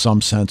she has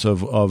some sense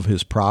of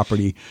his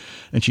property,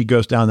 and she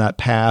goes down that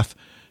path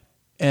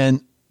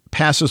and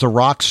passes a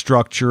rock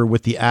structure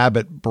with the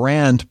Abbott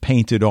brand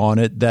painted on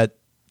it that,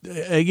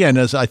 again,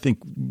 as I think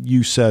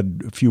you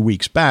said a few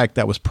weeks back,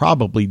 that was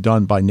probably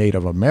done by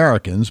Native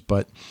Americans,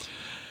 but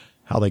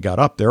how they got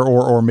up there,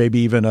 or maybe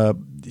even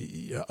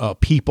a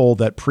people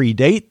that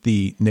predate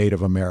the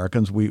Native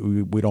Americans,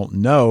 we don't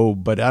know,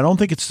 but I don't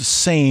think it's the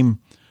same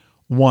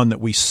one that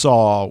we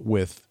saw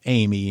with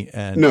Amy.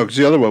 And no, because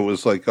the other one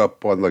was like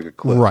up on like a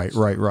cliff.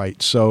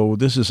 Right. So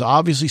this is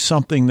obviously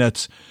something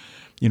that's,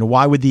 you know,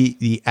 why would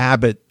the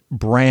Abbott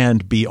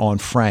brand be on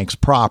Frank's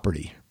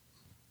property?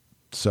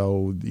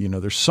 So, you know,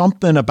 there's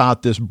something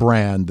about this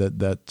brand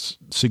that's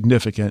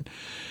significant.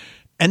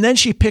 And then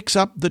she picks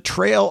up the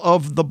trail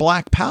of the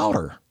black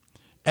powder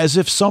as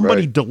if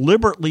somebody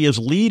deliberately is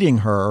leading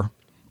her.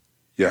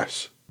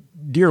 Yes.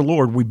 Dear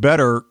Lord, we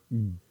better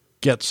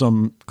get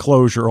some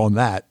closure on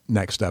that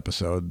next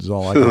episode is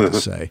all I got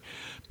to say,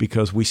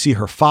 because we see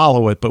her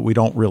follow it, but we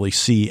don't really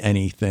see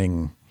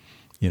anything,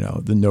 you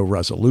know, no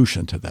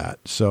resolution to that.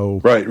 So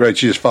right.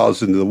 She just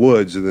follows into the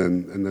woods, and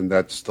then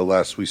that's the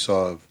last we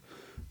saw of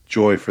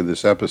Joy for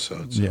this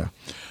episode. So. Yeah.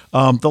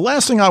 The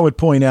last thing I would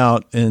point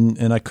out,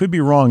 and I could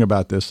be wrong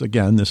about this.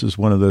 Again, this is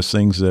one of those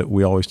things that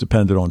we always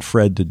depended on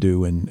Fred to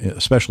do, and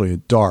especially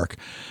in dark.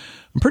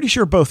 I'm pretty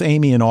sure both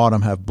Amy and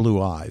Autumn have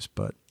blue eyes,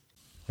 but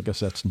I guess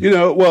that's... You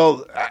know,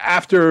 well,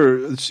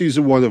 after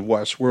season 1 of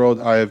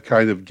Westworld, I have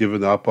kind of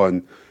given up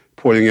on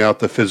pointing out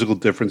the physical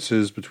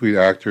differences between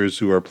actors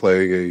who are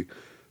playing a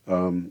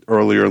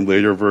earlier and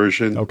later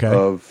version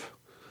of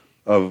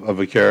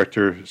a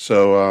character.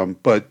 So,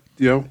 but,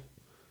 you know,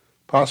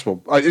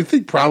 possible. I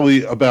think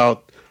probably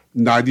about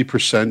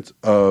 90%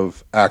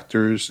 of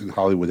actors in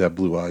Hollywood have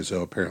blue eyes,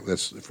 though. Apparently,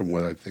 that's from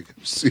what I think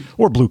I've seen.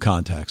 Or blue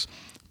contacts.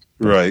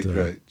 But,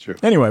 right, true.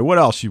 Anyway, what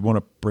else you want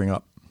to bring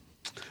up?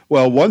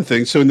 Well, one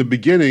thing. So in the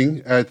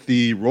beginning at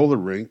the roller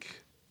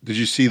rink, did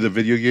you see the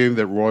video game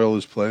that Royal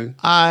is playing?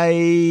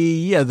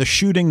 The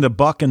shooting the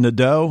buck and the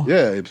doe.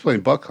 Yeah, he's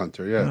playing Buck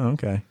Hunter. Yeah. Oh,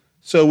 okay.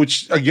 So,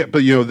 which I get,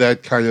 but you know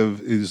that kind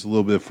of is a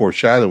little bit of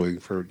foreshadowing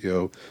for, you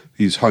know,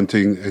 he's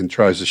hunting and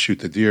tries to shoot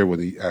the deer when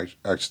he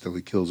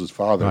accidentally kills his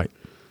father. Right.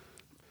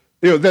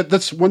 You know,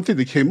 that's one thing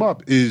that came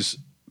up is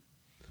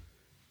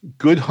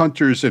good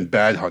hunters and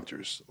bad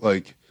hunters.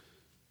 Like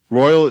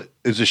Royal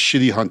is a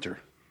shitty hunter.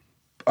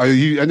 I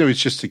know he's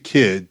just a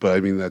kid, but I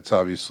mean that's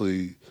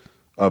obviously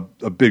a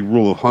big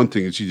rule of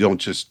hunting is you don't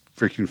just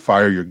freaking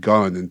fire your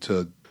gun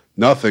into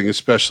nothing,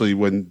 especially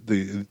when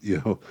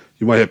you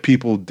might have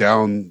people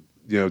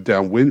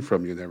downwind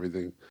from you and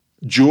everything.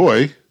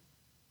 Joy,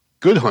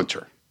 good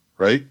hunter,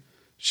 right?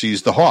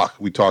 She's the hawk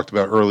we talked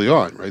about early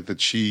on, right? That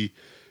she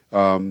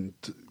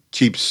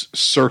keeps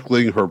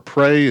circling her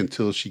prey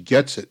until she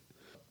gets it.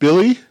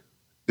 Billy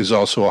is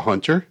also a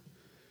hunter,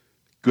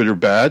 good or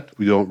bad,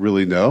 we don't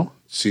really know.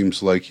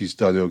 Seems like he's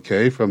done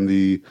okay from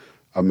the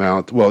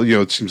amount. Well, you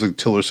know, it seems like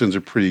Tillersons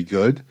are pretty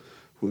good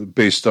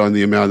based on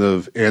the amount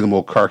of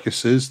animal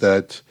carcasses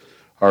that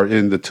are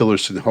in the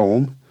Tillerson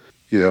home.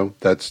 You know,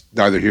 that's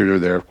neither here nor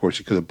there. Of course,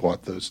 you could have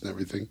bought those and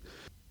everything.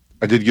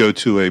 I did go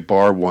to a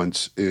bar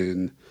once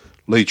in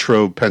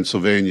Latrobe,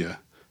 Pennsylvania,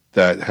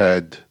 that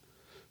had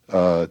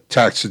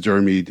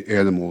taxidermied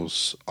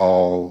animals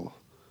all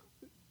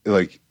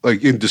like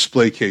in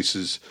display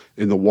cases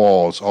in the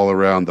walls all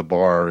around the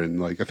bar, and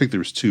like I think there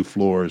was 2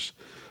 floors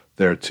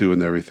there too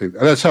and everything.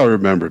 And that's how I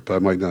remember it, but I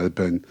might not have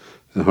been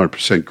in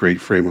 100% great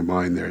frame of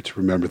mind there to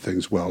remember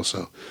things well.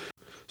 So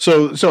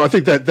I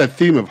think that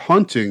theme of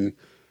hunting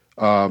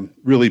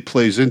really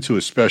plays into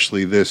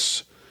especially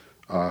this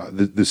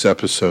this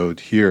episode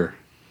here.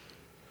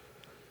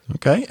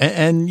 Okay,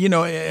 and you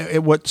know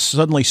what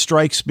suddenly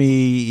strikes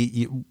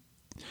me,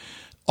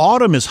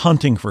 Autumn is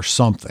hunting for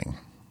something.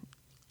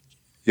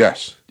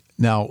 Yes.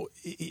 Now,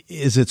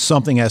 is it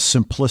something as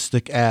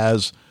simplistic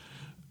as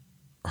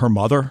her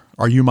mother?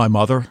 Are you my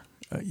mother?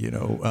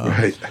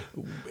 Right.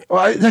 Well,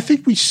 I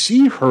think we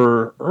see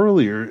her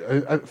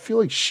earlier. I feel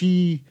like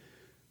she,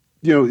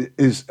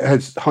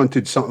 has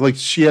hunted something. Like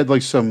she had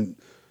like some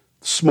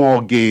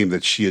small game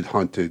that she had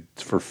hunted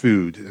for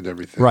food and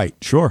everything. Right.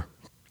 Sure.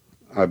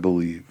 I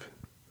believe.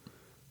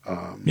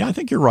 Yeah, I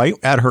think you're right.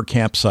 At her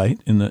campsite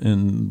in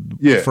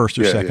the first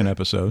or second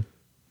episode.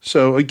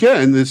 So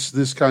again, this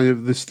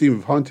theme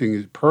of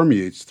hunting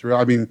permeates through.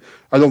 I mean,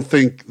 I don't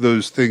think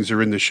those things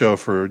are in the show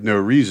for no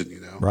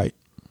reason. Right.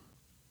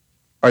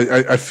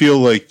 I feel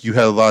like you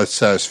had a lot of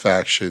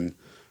satisfaction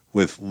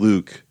with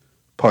Luke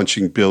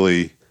punching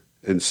Billy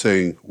and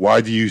saying,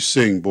 "Why do you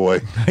sing,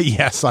 boy?"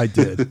 Yes, I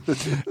did.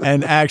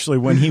 And actually,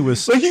 when he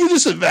was like, you can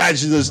just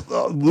imagine this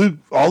Luke,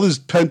 all this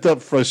pent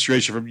up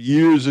frustration from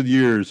years and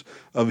years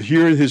of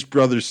hearing his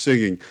brother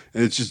singing,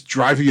 and it's just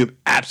driving him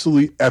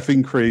absolutely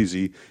effing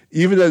crazy.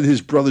 Even at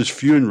his brother's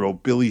funeral,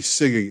 Billy's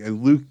singing,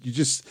 and Luke, you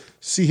just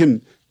see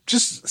him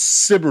just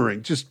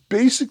simmering, just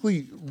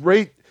basically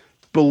right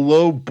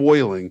below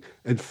boiling,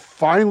 and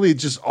finally it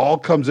just all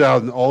comes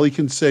out, and all he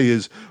can say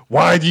is,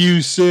 "Why do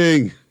you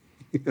sing?"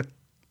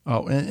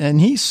 Oh,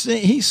 and he's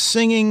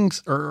singing,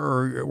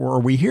 or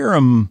we hear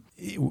him.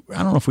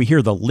 I don't know if we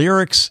hear the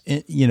lyrics,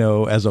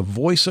 as a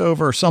voiceover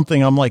or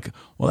something. I'm like,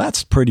 well,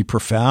 that's pretty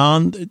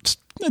profound. It's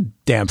a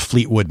damn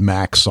Fleetwood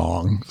Mac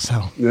song.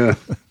 So yeah.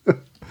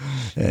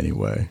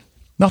 Anyway,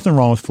 nothing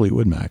wrong with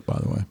Fleetwood Mac, by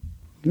the way.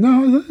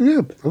 No,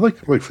 yeah, I like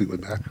Fleetwood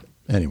Mac.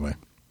 Anyway,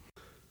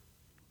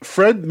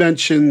 Fred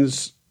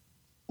mentions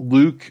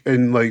Luke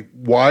and like,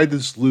 why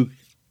does Luke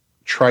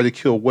try to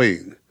kill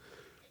Wayne?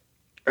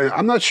 And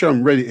I'm not sure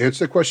I'm ready to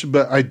answer that question,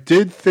 but I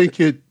did think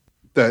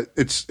that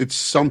it's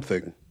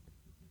something.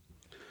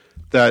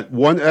 That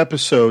one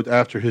episode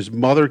after his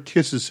mother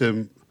kisses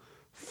him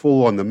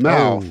full on the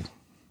mouth,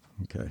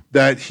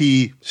 that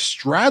he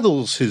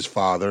straddles his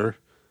father,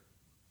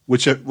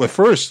 which at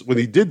first when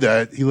he did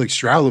that, he like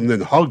straddled him,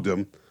 then hugged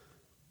him,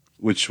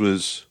 which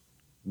was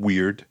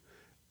weird,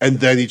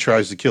 and then he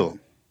tries to kill him.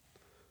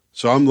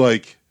 So I'm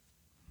like,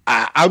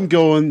 I'm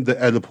going the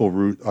Oedipal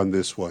route on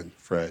this one,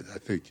 Fred. I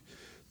think.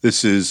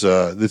 These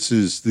are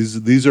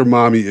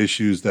mommy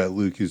issues that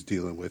Luke is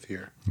dealing with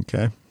here.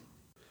 Okay.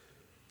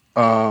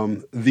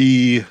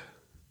 The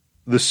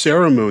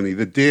ceremony,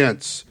 the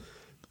dance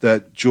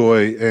that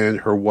Joy and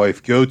her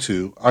wife go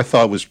to, I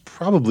thought was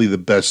probably the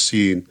best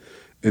scene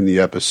in the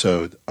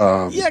episode.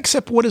 Yeah,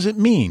 except what does it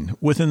mean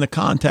within the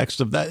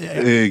context of that?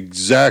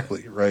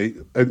 Exactly, right?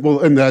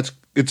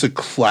 It's a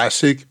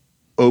classic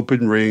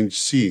open range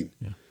scene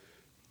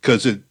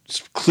because it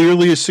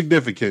clearly is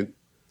significant.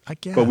 I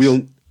guess, but we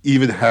don't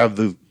even have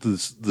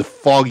the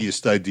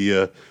foggiest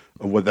idea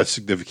of what that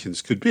significance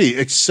could be,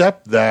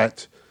 except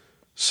that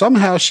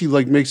somehow she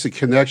like makes a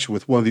connection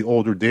with one of the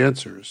older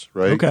dancers,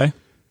 right? Okay.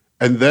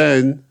 And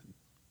then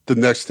the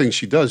next thing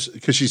she does,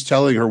 because she's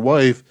telling her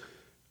wife,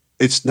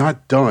 it's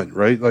not done,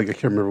 right? Like, I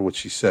can't remember what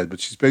she said, but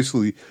she's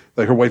basically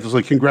like, her wife was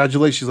like,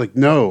 congratulations. She's like,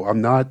 no,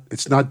 I'm not,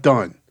 it's not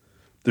done.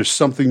 There's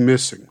something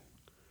missing,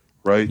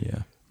 right? Yeah.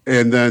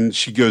 And then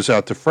she goes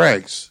out to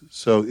Frank's.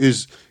 So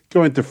is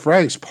going to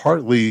Frank's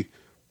partly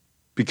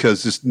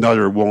because this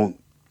nutter won't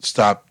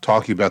stop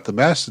talking about the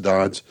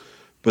mastodons,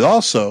 but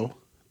also,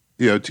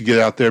 to get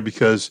out there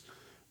because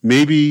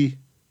maybe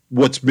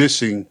what's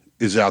missing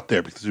is out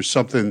there because there's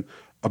something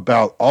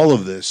about all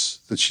of this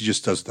that she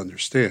just doesn't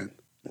understand.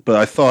 But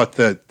I thought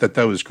that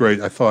was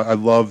great. I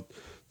loved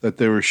that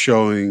they were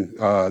showing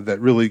that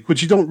really,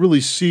 which you don't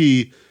really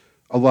see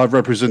a lot of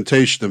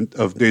representation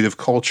of Native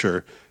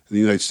culture in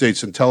the United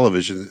States in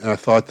television. And I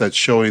thought that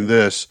showing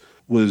this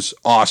was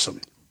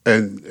awesome.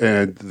 And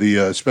the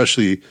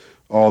especially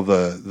all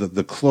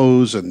the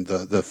clothes and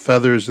the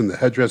feathers and the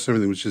headdress and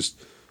everything was just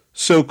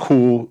so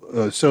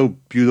cool, so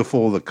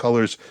beautiful. The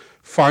colors.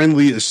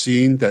 Finally, a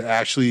scene that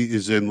actually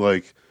is in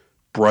like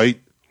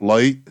bright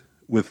light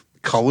with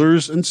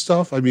colors and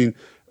stuff. I mean,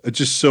 it's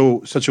just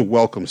such a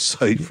welcome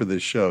sight for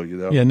this show.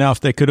 Yeah. Now, if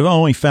they could have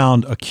only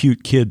found a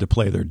cute kid to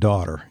play their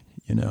daughter,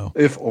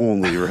 if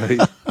only, right?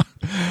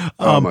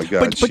 Oh my God,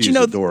 but she's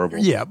adorable.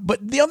 Yeah, but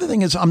the other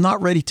thing is, I'm not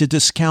ready to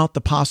discount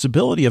the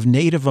possibility of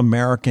Native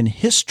American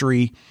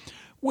history,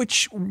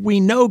 which we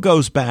know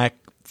goes back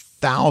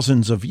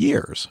thousands of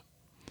years.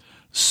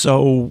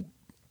 So,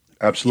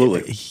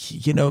 absolutely,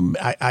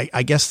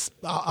 I guess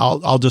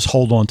I'll just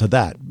hold on to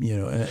that.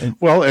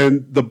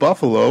 And the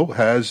buffalo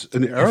has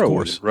an arrow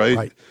in it,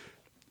 right?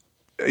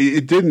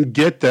 It didn't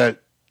get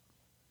that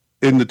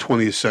in the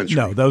 20th century.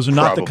 No, those are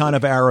not the kind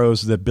of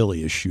arrows that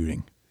Billy is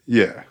shooting.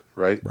 Yeah,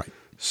 right.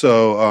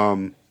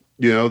 So,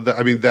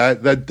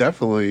 that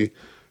definitely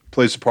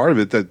plays a part of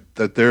it.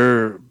 That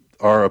there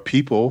are a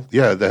people,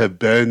 that have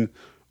been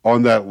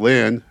on that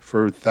land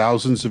for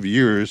thousands of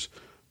years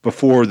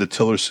before the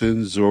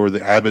Tillersons or the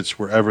Abbotts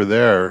were ever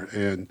there,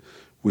 and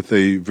with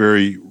a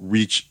very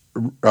rich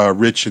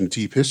and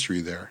deep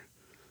history there.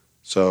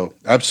 So,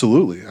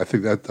 absolutely, I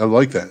think that I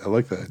like that. I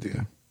like that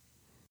idea.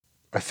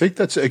 I think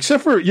that's it.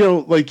 Except for,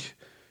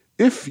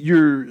 if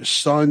your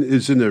son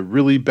is in a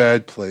really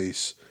bad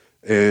place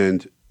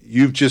and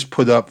you've just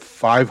put up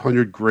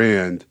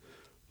 $500,000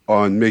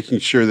 on making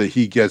sure that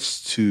he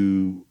gets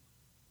to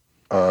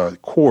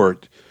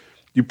court,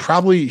 you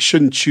probably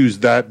shouldn't choose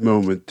that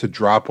moment to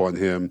drop on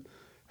him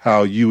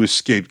how you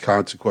escaped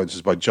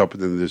consequences by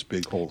jumping into this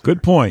big hole.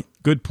 Good point.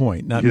 Good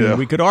point. Now, I mean,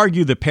 we could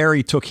argue that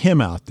Perry took him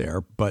out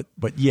there, but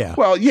yeah.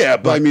 Well, yeah,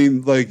 but I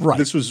mean, like, right.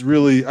 This was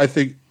really, I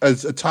think,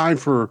 as a time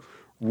for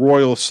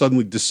Royal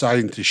suddenly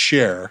deciding to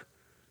share.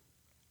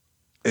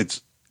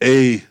 It's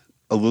a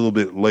little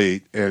bit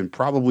late and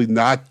probably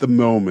not the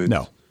moment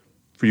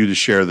for you to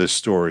share this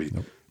story.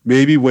 Nope.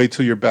 Maybe wait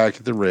till you're back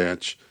at the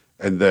ranch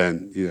and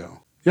then,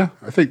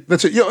 I think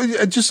that's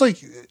it. Just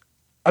like,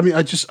 I mean,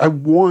 I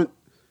want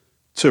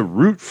to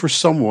root for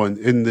someone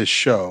in this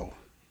show.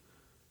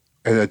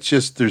 And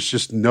there's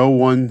just no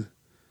one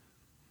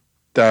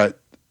that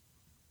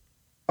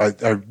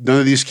none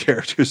of these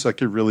characters I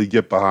could really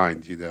get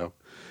behind,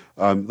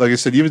 Like I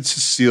said, even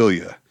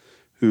Cecilia,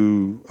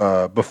 who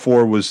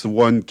before was the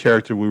one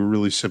character we were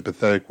really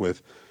sympathetic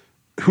with,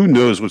 who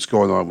knows what's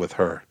going on with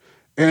her?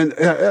 And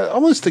I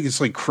almost think it's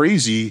like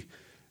crazy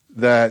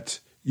that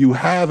you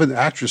have an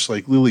actress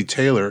like Lily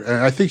Taylor,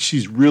 and I think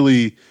she's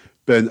really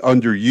been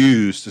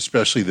underused,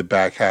 especially the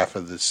back half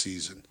of this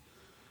season.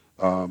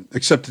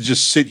 Except to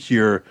just sit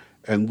here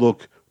and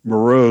look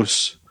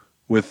morose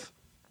with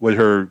when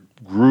her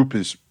group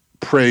is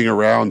praying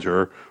around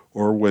her,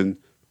 or when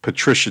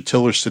Patricia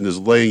Tillerson is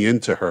laying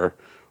into her,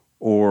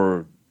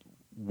 or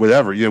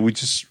whatever. We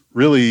just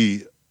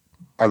really,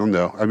 I don't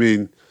know. I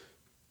mean,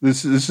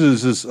 this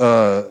is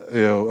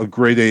a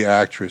grade A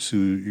actress who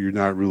you're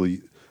not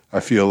really. I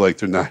feel like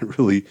they're not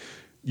really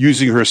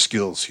using her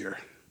skills here.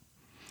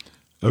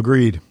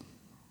 Agreed.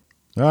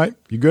 All right,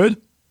 you good?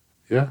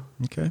 Yeah.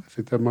 Okay. I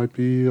think that might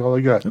be all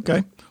I got.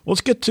 Okay. Well, let's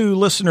get to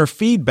listener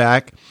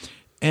feedback.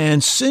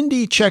 And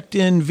Cindy checked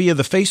in via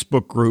the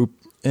Facebook group,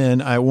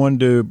 and I wanted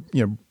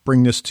to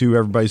bring this to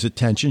everybody's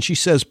attention. She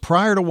says,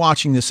 prior to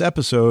watching this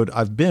episode,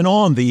 I've been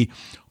on the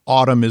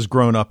Autumn is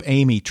grown-up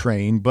Amy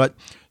train, but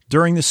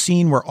during the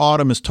scene where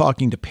Autumn is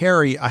talking to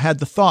Perry, I had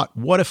the thought,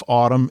 what if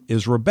Autumn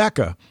is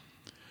Rebecca?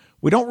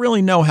 We don't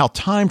really know how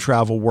time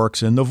travel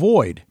works in the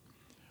void.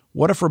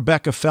 What if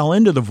Rebecca fell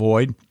into the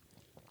void?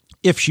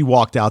 If she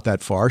walked out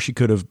that far, she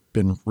could have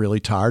been really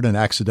tired and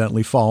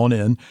accidentally fallen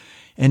in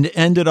and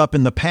ended up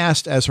in the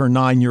past as her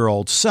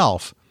 9-year-old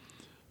self.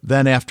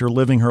 Then after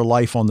living her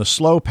life on the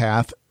slow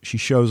path, she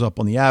shows up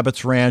on the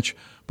Abbott's ranch,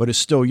 but is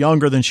still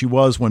younger than she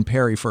was when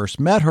Perry first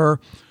met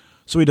her,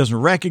 so he doesn't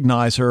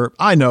recognize her.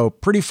 I know,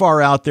 pretty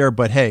far out there,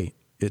 but hey,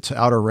 it's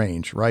out of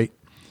range, right?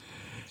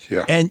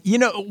 Yeah. And,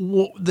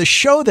 the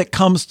show that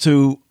comes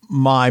to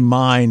my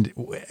mind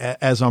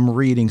as I'm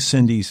reading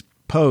Cindy's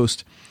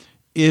post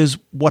is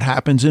what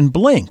happens in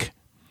Blink.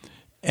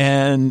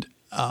 And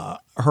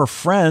her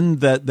friend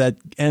that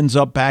ends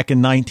up back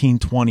in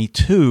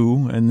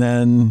 1922 and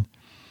then,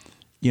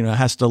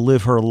 has to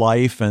live her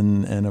life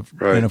and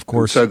of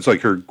course. It sounds like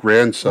her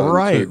grandson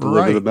to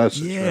deliver the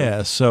message. Yeah.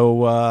 Right?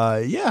 So,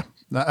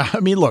 I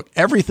mean, look,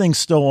 everything's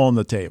still on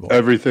the table.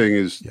 Everything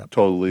is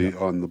totally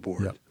on the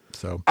board. Yep.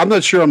 So I'm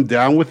not sure I'm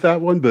down with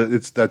that one, but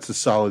that's a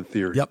solid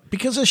theory. Yep.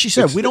 Because as she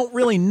said, we don't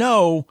really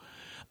know.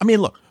 I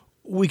mean, look,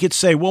 we could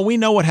say, well, we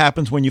know what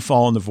happens when you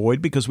fall in the void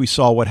because we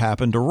saw what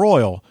happened to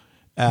Royal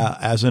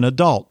as an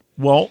adult.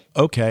 Well,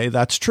 okay,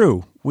 that's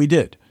true. We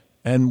did.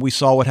 And we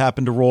saw what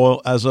happened to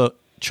Royal as a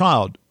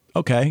child.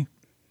 Okay,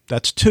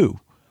 that's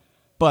 2.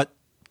 But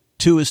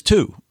 2 is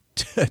 2.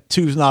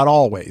 2 is not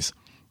always.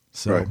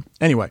 So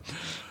Anyway.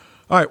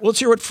 All right, well, let's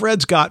hear what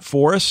Fred's got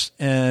for us,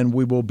 and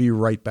we will be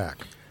right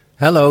back.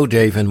 Hello,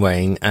 Dave and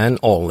Wayne, and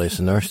all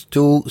listeners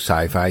to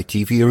Sci-Fi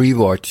TV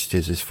Rewatch.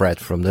 This is Fred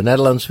from the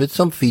Netherlands with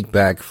some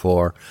feedback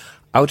for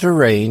Outer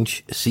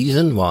Range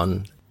Season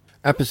 1,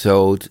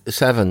 Episode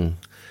 7.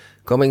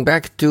 Coming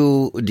back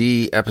to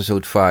the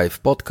Episode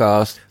 5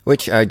 podcast,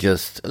 which I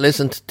just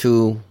listened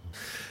to.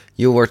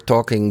 You were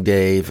talking,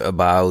 Dave,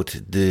 about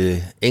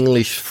the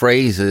English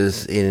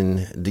phrases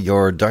in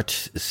your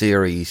Dutch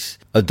series,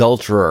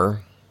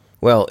 Adulterer.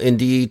 Well,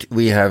 indeed,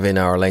 we have in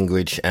our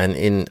language and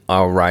in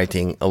our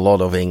writing a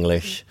lot of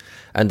English.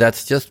 And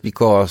that's just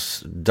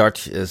because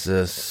Dutch is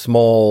a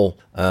small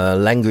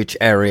language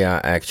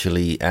area,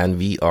 actually. And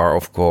we are,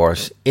 of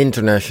course,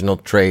 international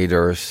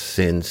traders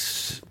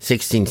since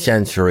 16th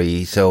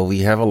century. So we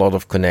have a lot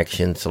of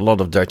connections. A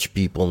lot of Dutch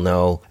people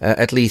know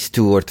at least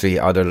 2 or 3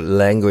 other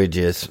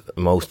languages,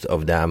 most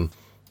of them.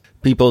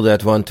 People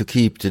that want to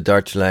keep the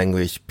Dutch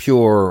language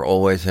pure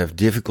always have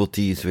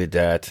difficulties with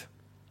that.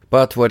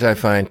 But what I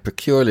find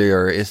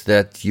peculiar is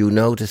that you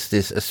notice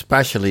this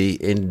especially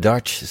in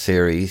Dutch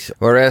series,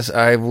 whereas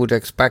I would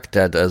expect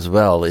that as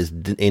well is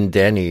in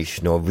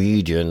Danish,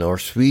 Norwegian or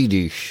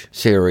Swedish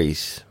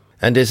series.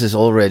 And this is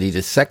already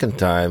the second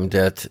time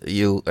that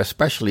you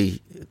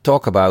especially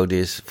talk about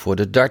this for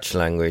the Dutch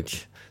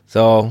language.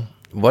 So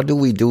what do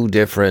we do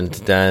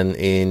different than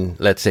in,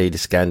 let's say, the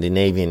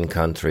Scandinavian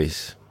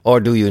countries? Or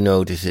do you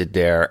notice it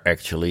there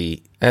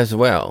actually as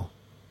well?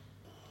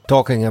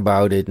 Talking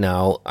about it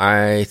now,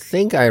 I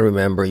think I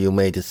remember you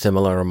made a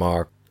similar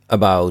remark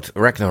about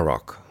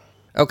Ragnarok.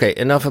 Okay,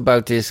 enough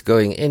about this,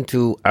 going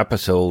into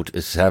episode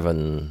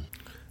 7.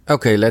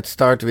 Okay, let's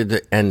start with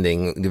the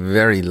ending, the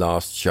very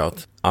last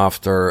shot.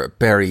 After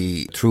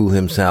Perry threw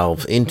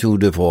himself into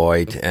the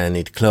void and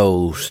it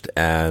closed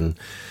and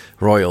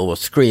Royal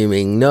was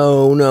screaming,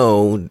 "No,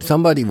 no,"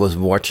 somebody was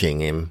watching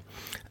him.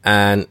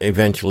 And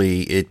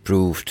eventually it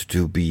proved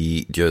to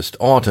be just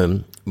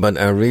Autumn. But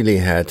I really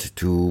had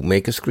to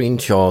make a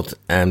screenshot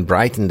and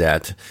brighten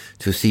that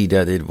to see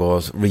that it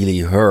was really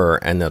her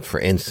and not, for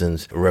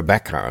instance,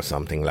 Rebecca or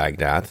something like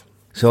that.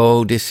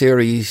 So this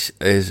series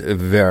is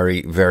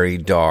very, very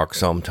dark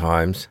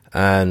sometimes.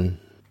 And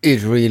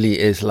it really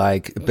is,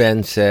 like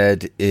Ben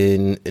said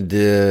in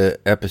the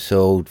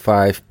episode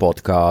 5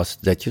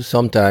 podcast, that you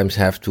sometimes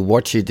have to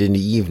watch it in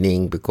the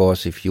evening,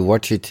 because if you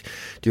watch it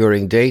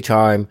during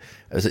daytime,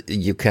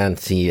 you can't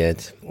see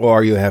it,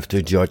 or you have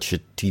to judge the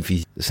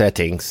TV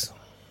settings.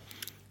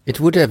 It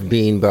would have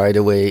been, by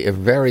the way, a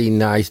very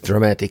nice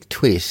dramatic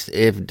twist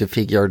if the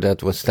figure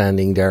that was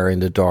standing there in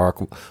the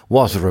dark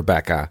was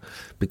Rebecca,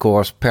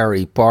 because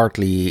Perry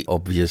partly,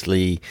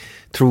 obviously,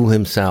 threw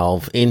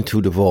himself into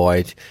the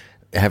void,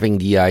 having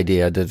the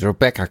idea that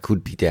Rebecca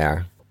could be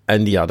there.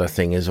 And the other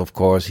thing is, of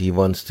course, he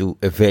wants to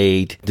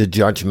evade the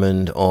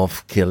judgment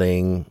of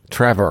killing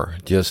Trevor,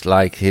 just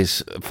like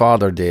his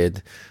father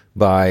did,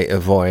 by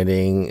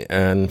avoiding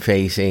and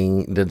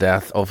facing the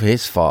death of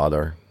his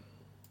father.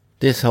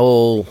 This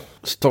whole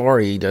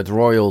story that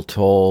Royal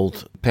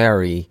told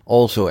Perry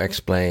also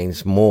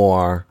explains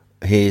more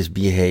his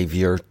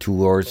behavior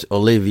towards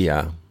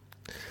Olivia.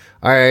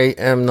 I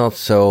am not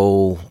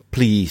so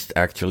pleased,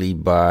 actually,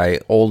 by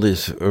all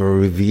this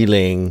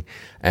revealing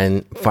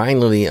and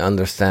finally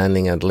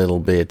understanding a little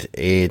bit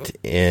it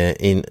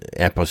in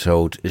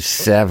episode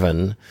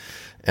 7.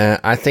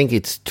 I think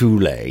it's too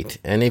late.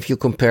 And if you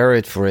compare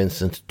it, for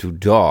instance, to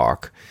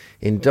Dark,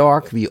 in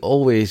Dark we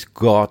always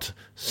got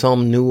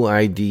some new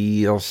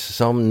ideas,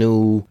 some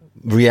new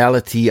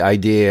reality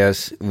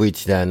ideas,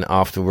 which then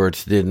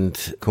afterwards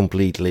didn't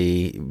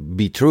completely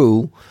be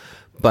true.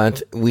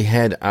 But we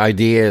had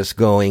ideas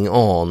going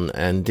on,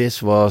 and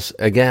this was,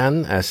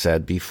 again, as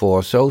said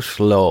before, so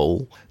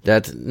slow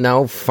that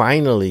now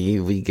finally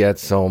we get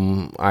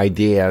some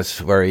ideas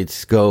where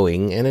it's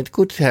going, and it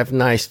could have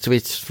nice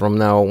twists from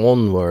now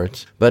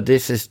onwards, but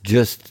this is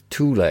just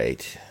too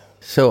late.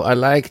 So I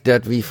like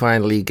that we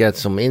finally get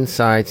some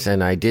insights,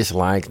 and I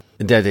dislike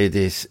that it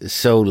is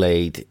so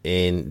late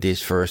in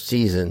this first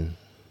season.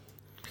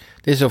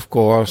 This, of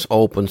course,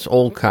 opens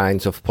all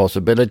kinds of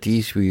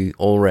possibilities. We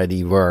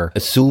already were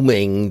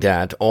assuming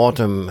that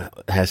Autumn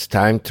has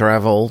time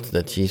traveled,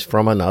 that she's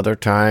from another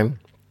time.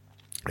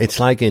 It's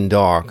like in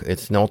Dark.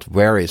 It's not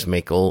where is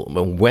Mikkel,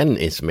 but when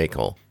is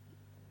Mikkel.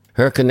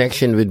 Her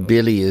connection with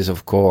Billy is,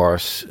 of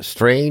course,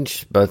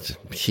 strange, but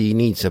she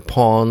needs a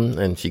pawn,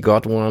 and she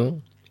got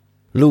one.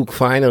 Luke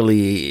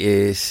finally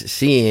is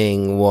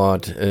seeing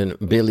what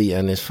Billy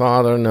and his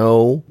father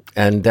know,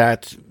 and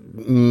that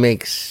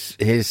makes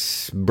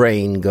his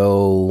brain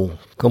go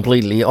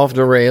completely off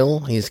the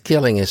rail. He's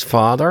killing his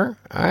father.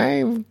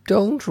 I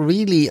don't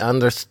really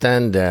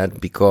understand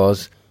that,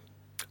 because,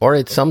 or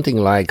it's something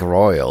like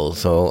Royal,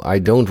 so I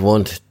don't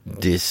want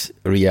this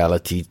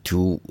reality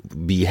to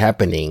be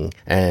happening.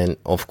 And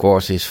of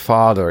course his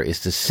father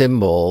is the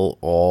symbol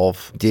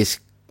of this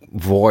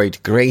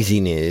void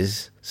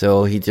craziness,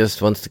 so he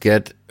just wants to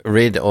get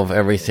rid of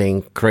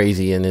everything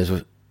crazy in his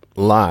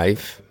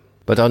life.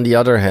 But on the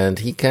other hand,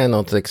 he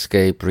cannot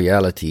escape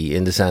reality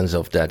in the sense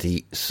of that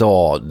he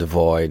saw the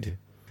void,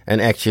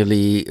 and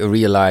actually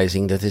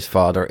realizing that his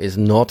father is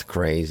not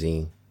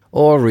crazy,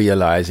 or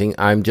realizing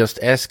I'm just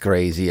as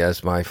crazy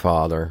as my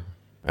father,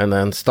 and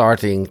then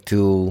starting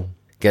to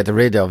get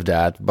rid of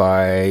that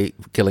by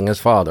killing his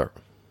father.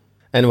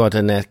 And what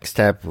the next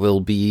step will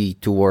be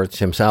towards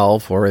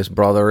himself or his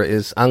brother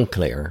is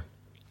unclear.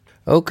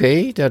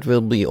 Okay, that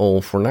will be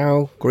all for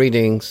now.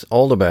 Greetings,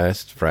 all the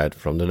best, Fred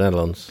from the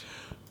Netherlands.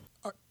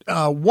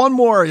 One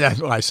more. Yeah,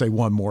 I say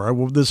one more.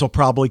 Well, this will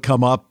probably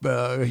come up.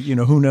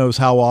 Who knows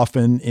how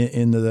often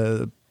in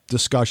the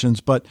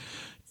discussions. But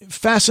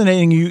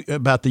fascinating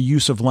about the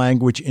use of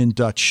language in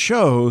Dutch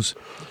shows.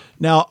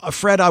 Now,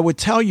 Fred, I would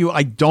tell you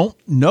I don't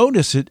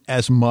notice it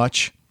as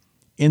much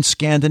in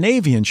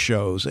Scandinavian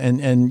shows.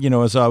 And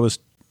as I was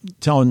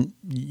telling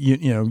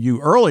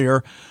you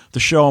earlier, the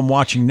show I'm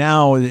watching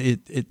now,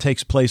 it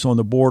takes place on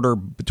the border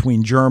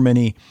between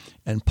Germany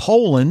and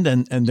Poland,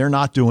 and they're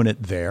not doing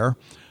it there.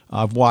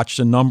 I've watched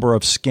a number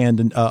of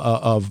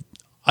of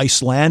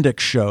Icelandic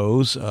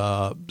shows,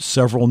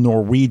 several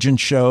Norwegian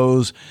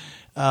shows.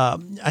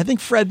 I think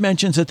Fred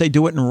mentions that they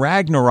do it in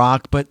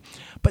Ragnarok, but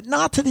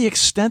not to the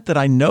extent that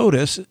I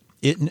notice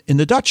it in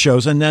the Dutch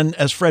shows. And then,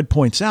 as Fred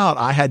points out,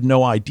 I had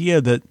no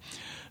idea that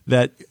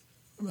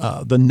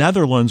the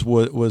Netherlands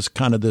was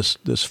kind of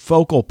this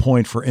focal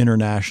point for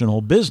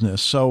international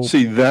business. So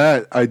see,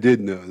 that I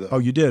did know, though. Oh,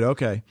 you did?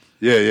 Okay.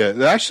 Yeah.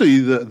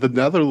 Actually, the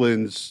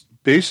Netherlands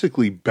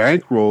basically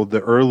bankrolled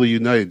the early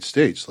United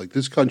States. Like,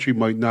 this country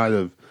might not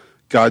have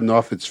gotten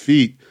off its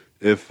feet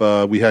if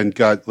we hadn't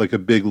got like a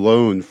big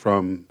loan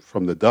from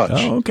the Dutch.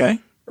 Oh, okay.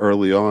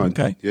 early on.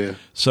 Okay. Yeah.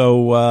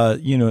 So,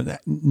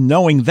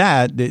 knowing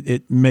that,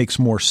 it makes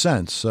more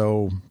sense.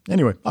 So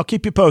anyway, I'll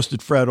keep you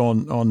posted, Fred,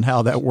 on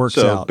how that works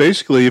out.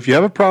 Basically, if you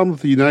have a problem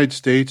with the United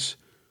States,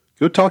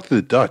 go talk to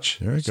the Dutch.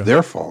 It's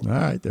their fault. All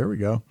right, there we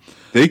go.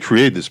 They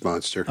created this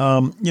monster.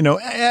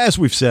 As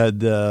we've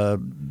said,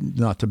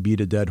 not to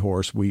beat a dead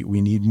horse, we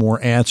need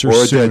more answers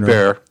or a sooner. dead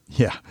bear.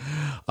 Yeah.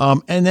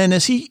 And then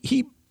as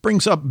he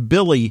brings up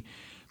Billy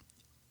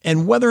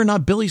and whether or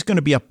not Billy's going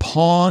to be a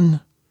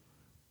pawn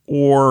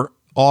or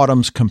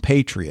Autumn's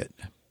compatriot,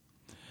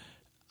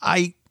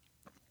 I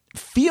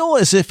feel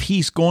as if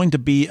he's going to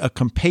be a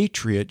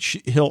compatriot.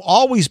 He'll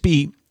always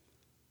be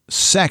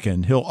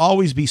second. He'll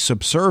always be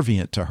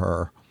subservient to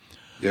her.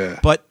 Yeah.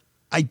 But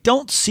I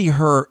don't see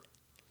her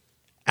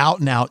out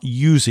and out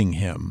using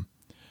him.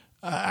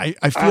 I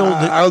feel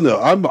that I don't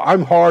know.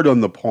 I'm hard on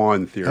the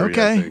pawn theory.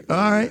 Okay. I think.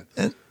 All right.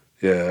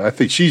 Yeah, I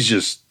think she's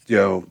just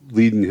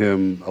leading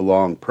him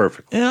along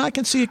perfectly. And I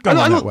can see it going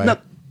that way.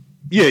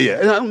 Yeah.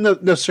 And I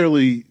don't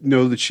necessarily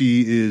know that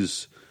she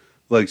is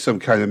like some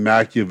kind of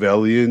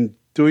Machiavellian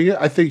doing it.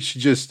 I think she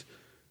just,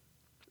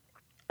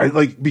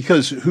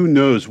 because who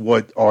knows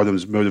what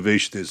Autumn's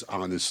motivation is,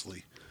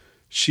 honestly.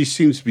 She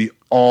seems to be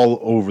all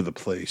over the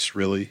place,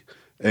 really.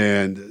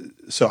 And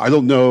so I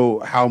don't know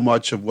how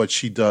much of what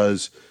she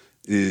does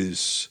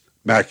is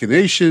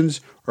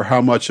machinations or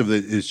how much of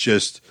it is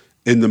just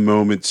in the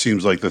moment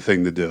seems like the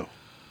thing to do.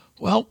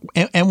 Well,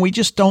 and we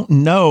just don't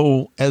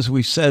know, as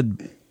we've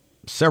said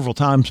several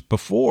times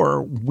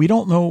before, we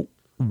don't know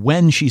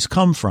when she's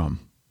come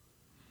from.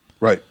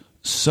 Right.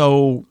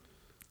 So,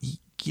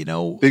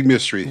 big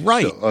mystery.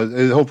 Right. So,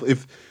 and hope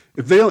if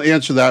they don't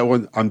answer that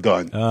one, I'm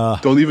done.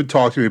 Don't even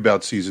talk to me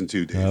about season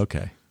 2, Dave.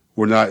 Okay.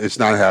 It's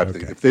not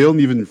happening. Okay. If they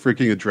don't even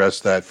freaking address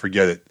that,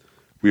 forget it.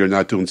 We are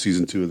not doing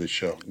season 2 of this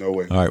show. No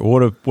way. All right.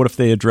 Well, what if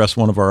they address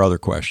one of our other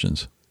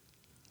questions?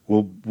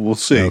 We'll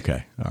see.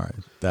 Okay. All right.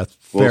 That's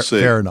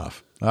fair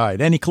enough. All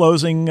right. Any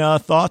closing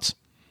thoughts?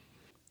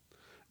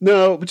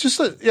 No, but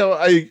just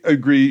I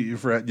agree,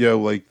 Fred.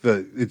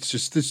 It's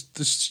just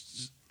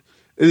this.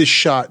 It is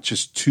shot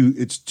just too.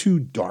 It's too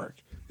dark.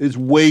 It's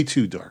way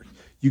too dark.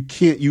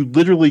 You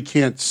literally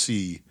can't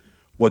see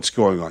what's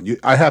going on.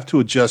 I have to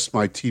adjust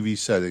my TV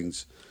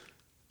settings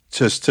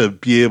just to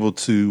be able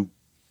to,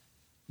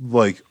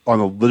 on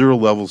a literal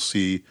level,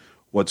 see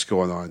what's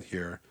going on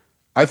here.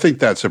 I think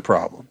that's a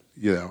problem.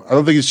 I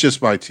don't think it's just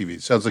my TV.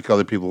 It sounds like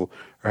other people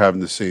are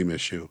having the same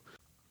issue.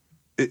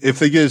 If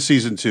they get a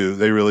season 2,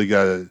 they really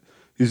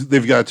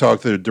they've got to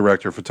talk to the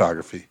director of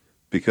photography,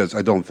 because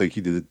I don't think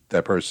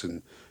that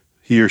person,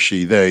 he or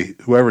she, they,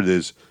 whoever it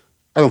is,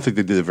 I don't think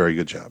they did a very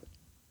good job.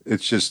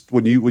 It's just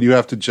when you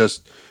have to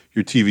adjust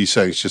your TV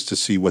settings just to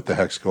see what the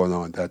heck's going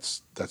on,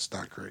 that's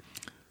not great.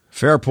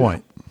 Fair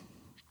point.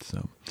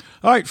 So,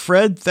 all right,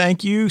 Fred,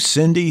 thank you.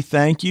 Cindy,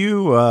 thank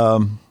you.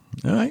 All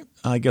right,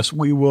 I guess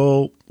we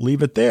will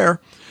leave it there.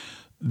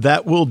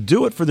 That will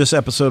do it for this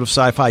episode of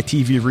Sci-Fi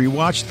TV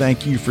Rewatch.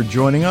 Thank you for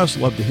joining us.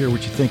 Love to hear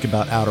what you think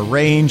about Outer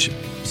Range,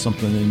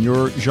 something in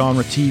your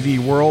genre TV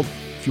world.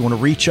 If you want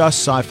to reach us,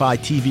 sci-fi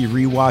TV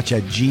rewatch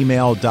at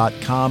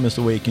gmail.com is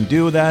the way you can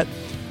do that.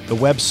 The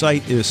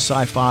website is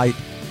sci-fi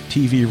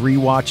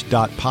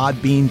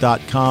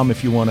tvrewatch.podbean.com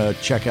if you want to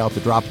check out the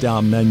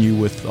drop-down menu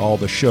with all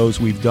the shows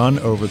we've done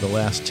over the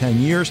last 10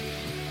 years.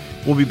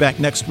 We'll be back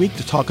next week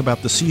to talk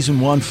about the Season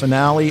 1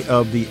 finale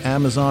of the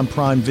Amazon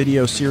Prime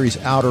Video series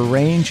Outer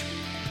Range.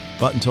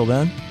 But until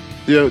then...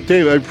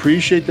 Dave, I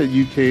appreciate that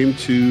you came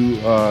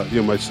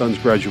to my son's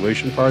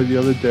graduation party the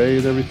other day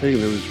and everything,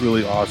 and it was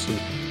really awesome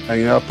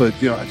hanging out. But,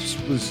 I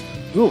just was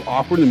a little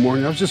awkward in the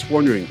morning. I was just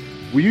wondering,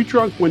 were you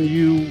drunk when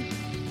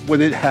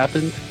it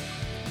happened?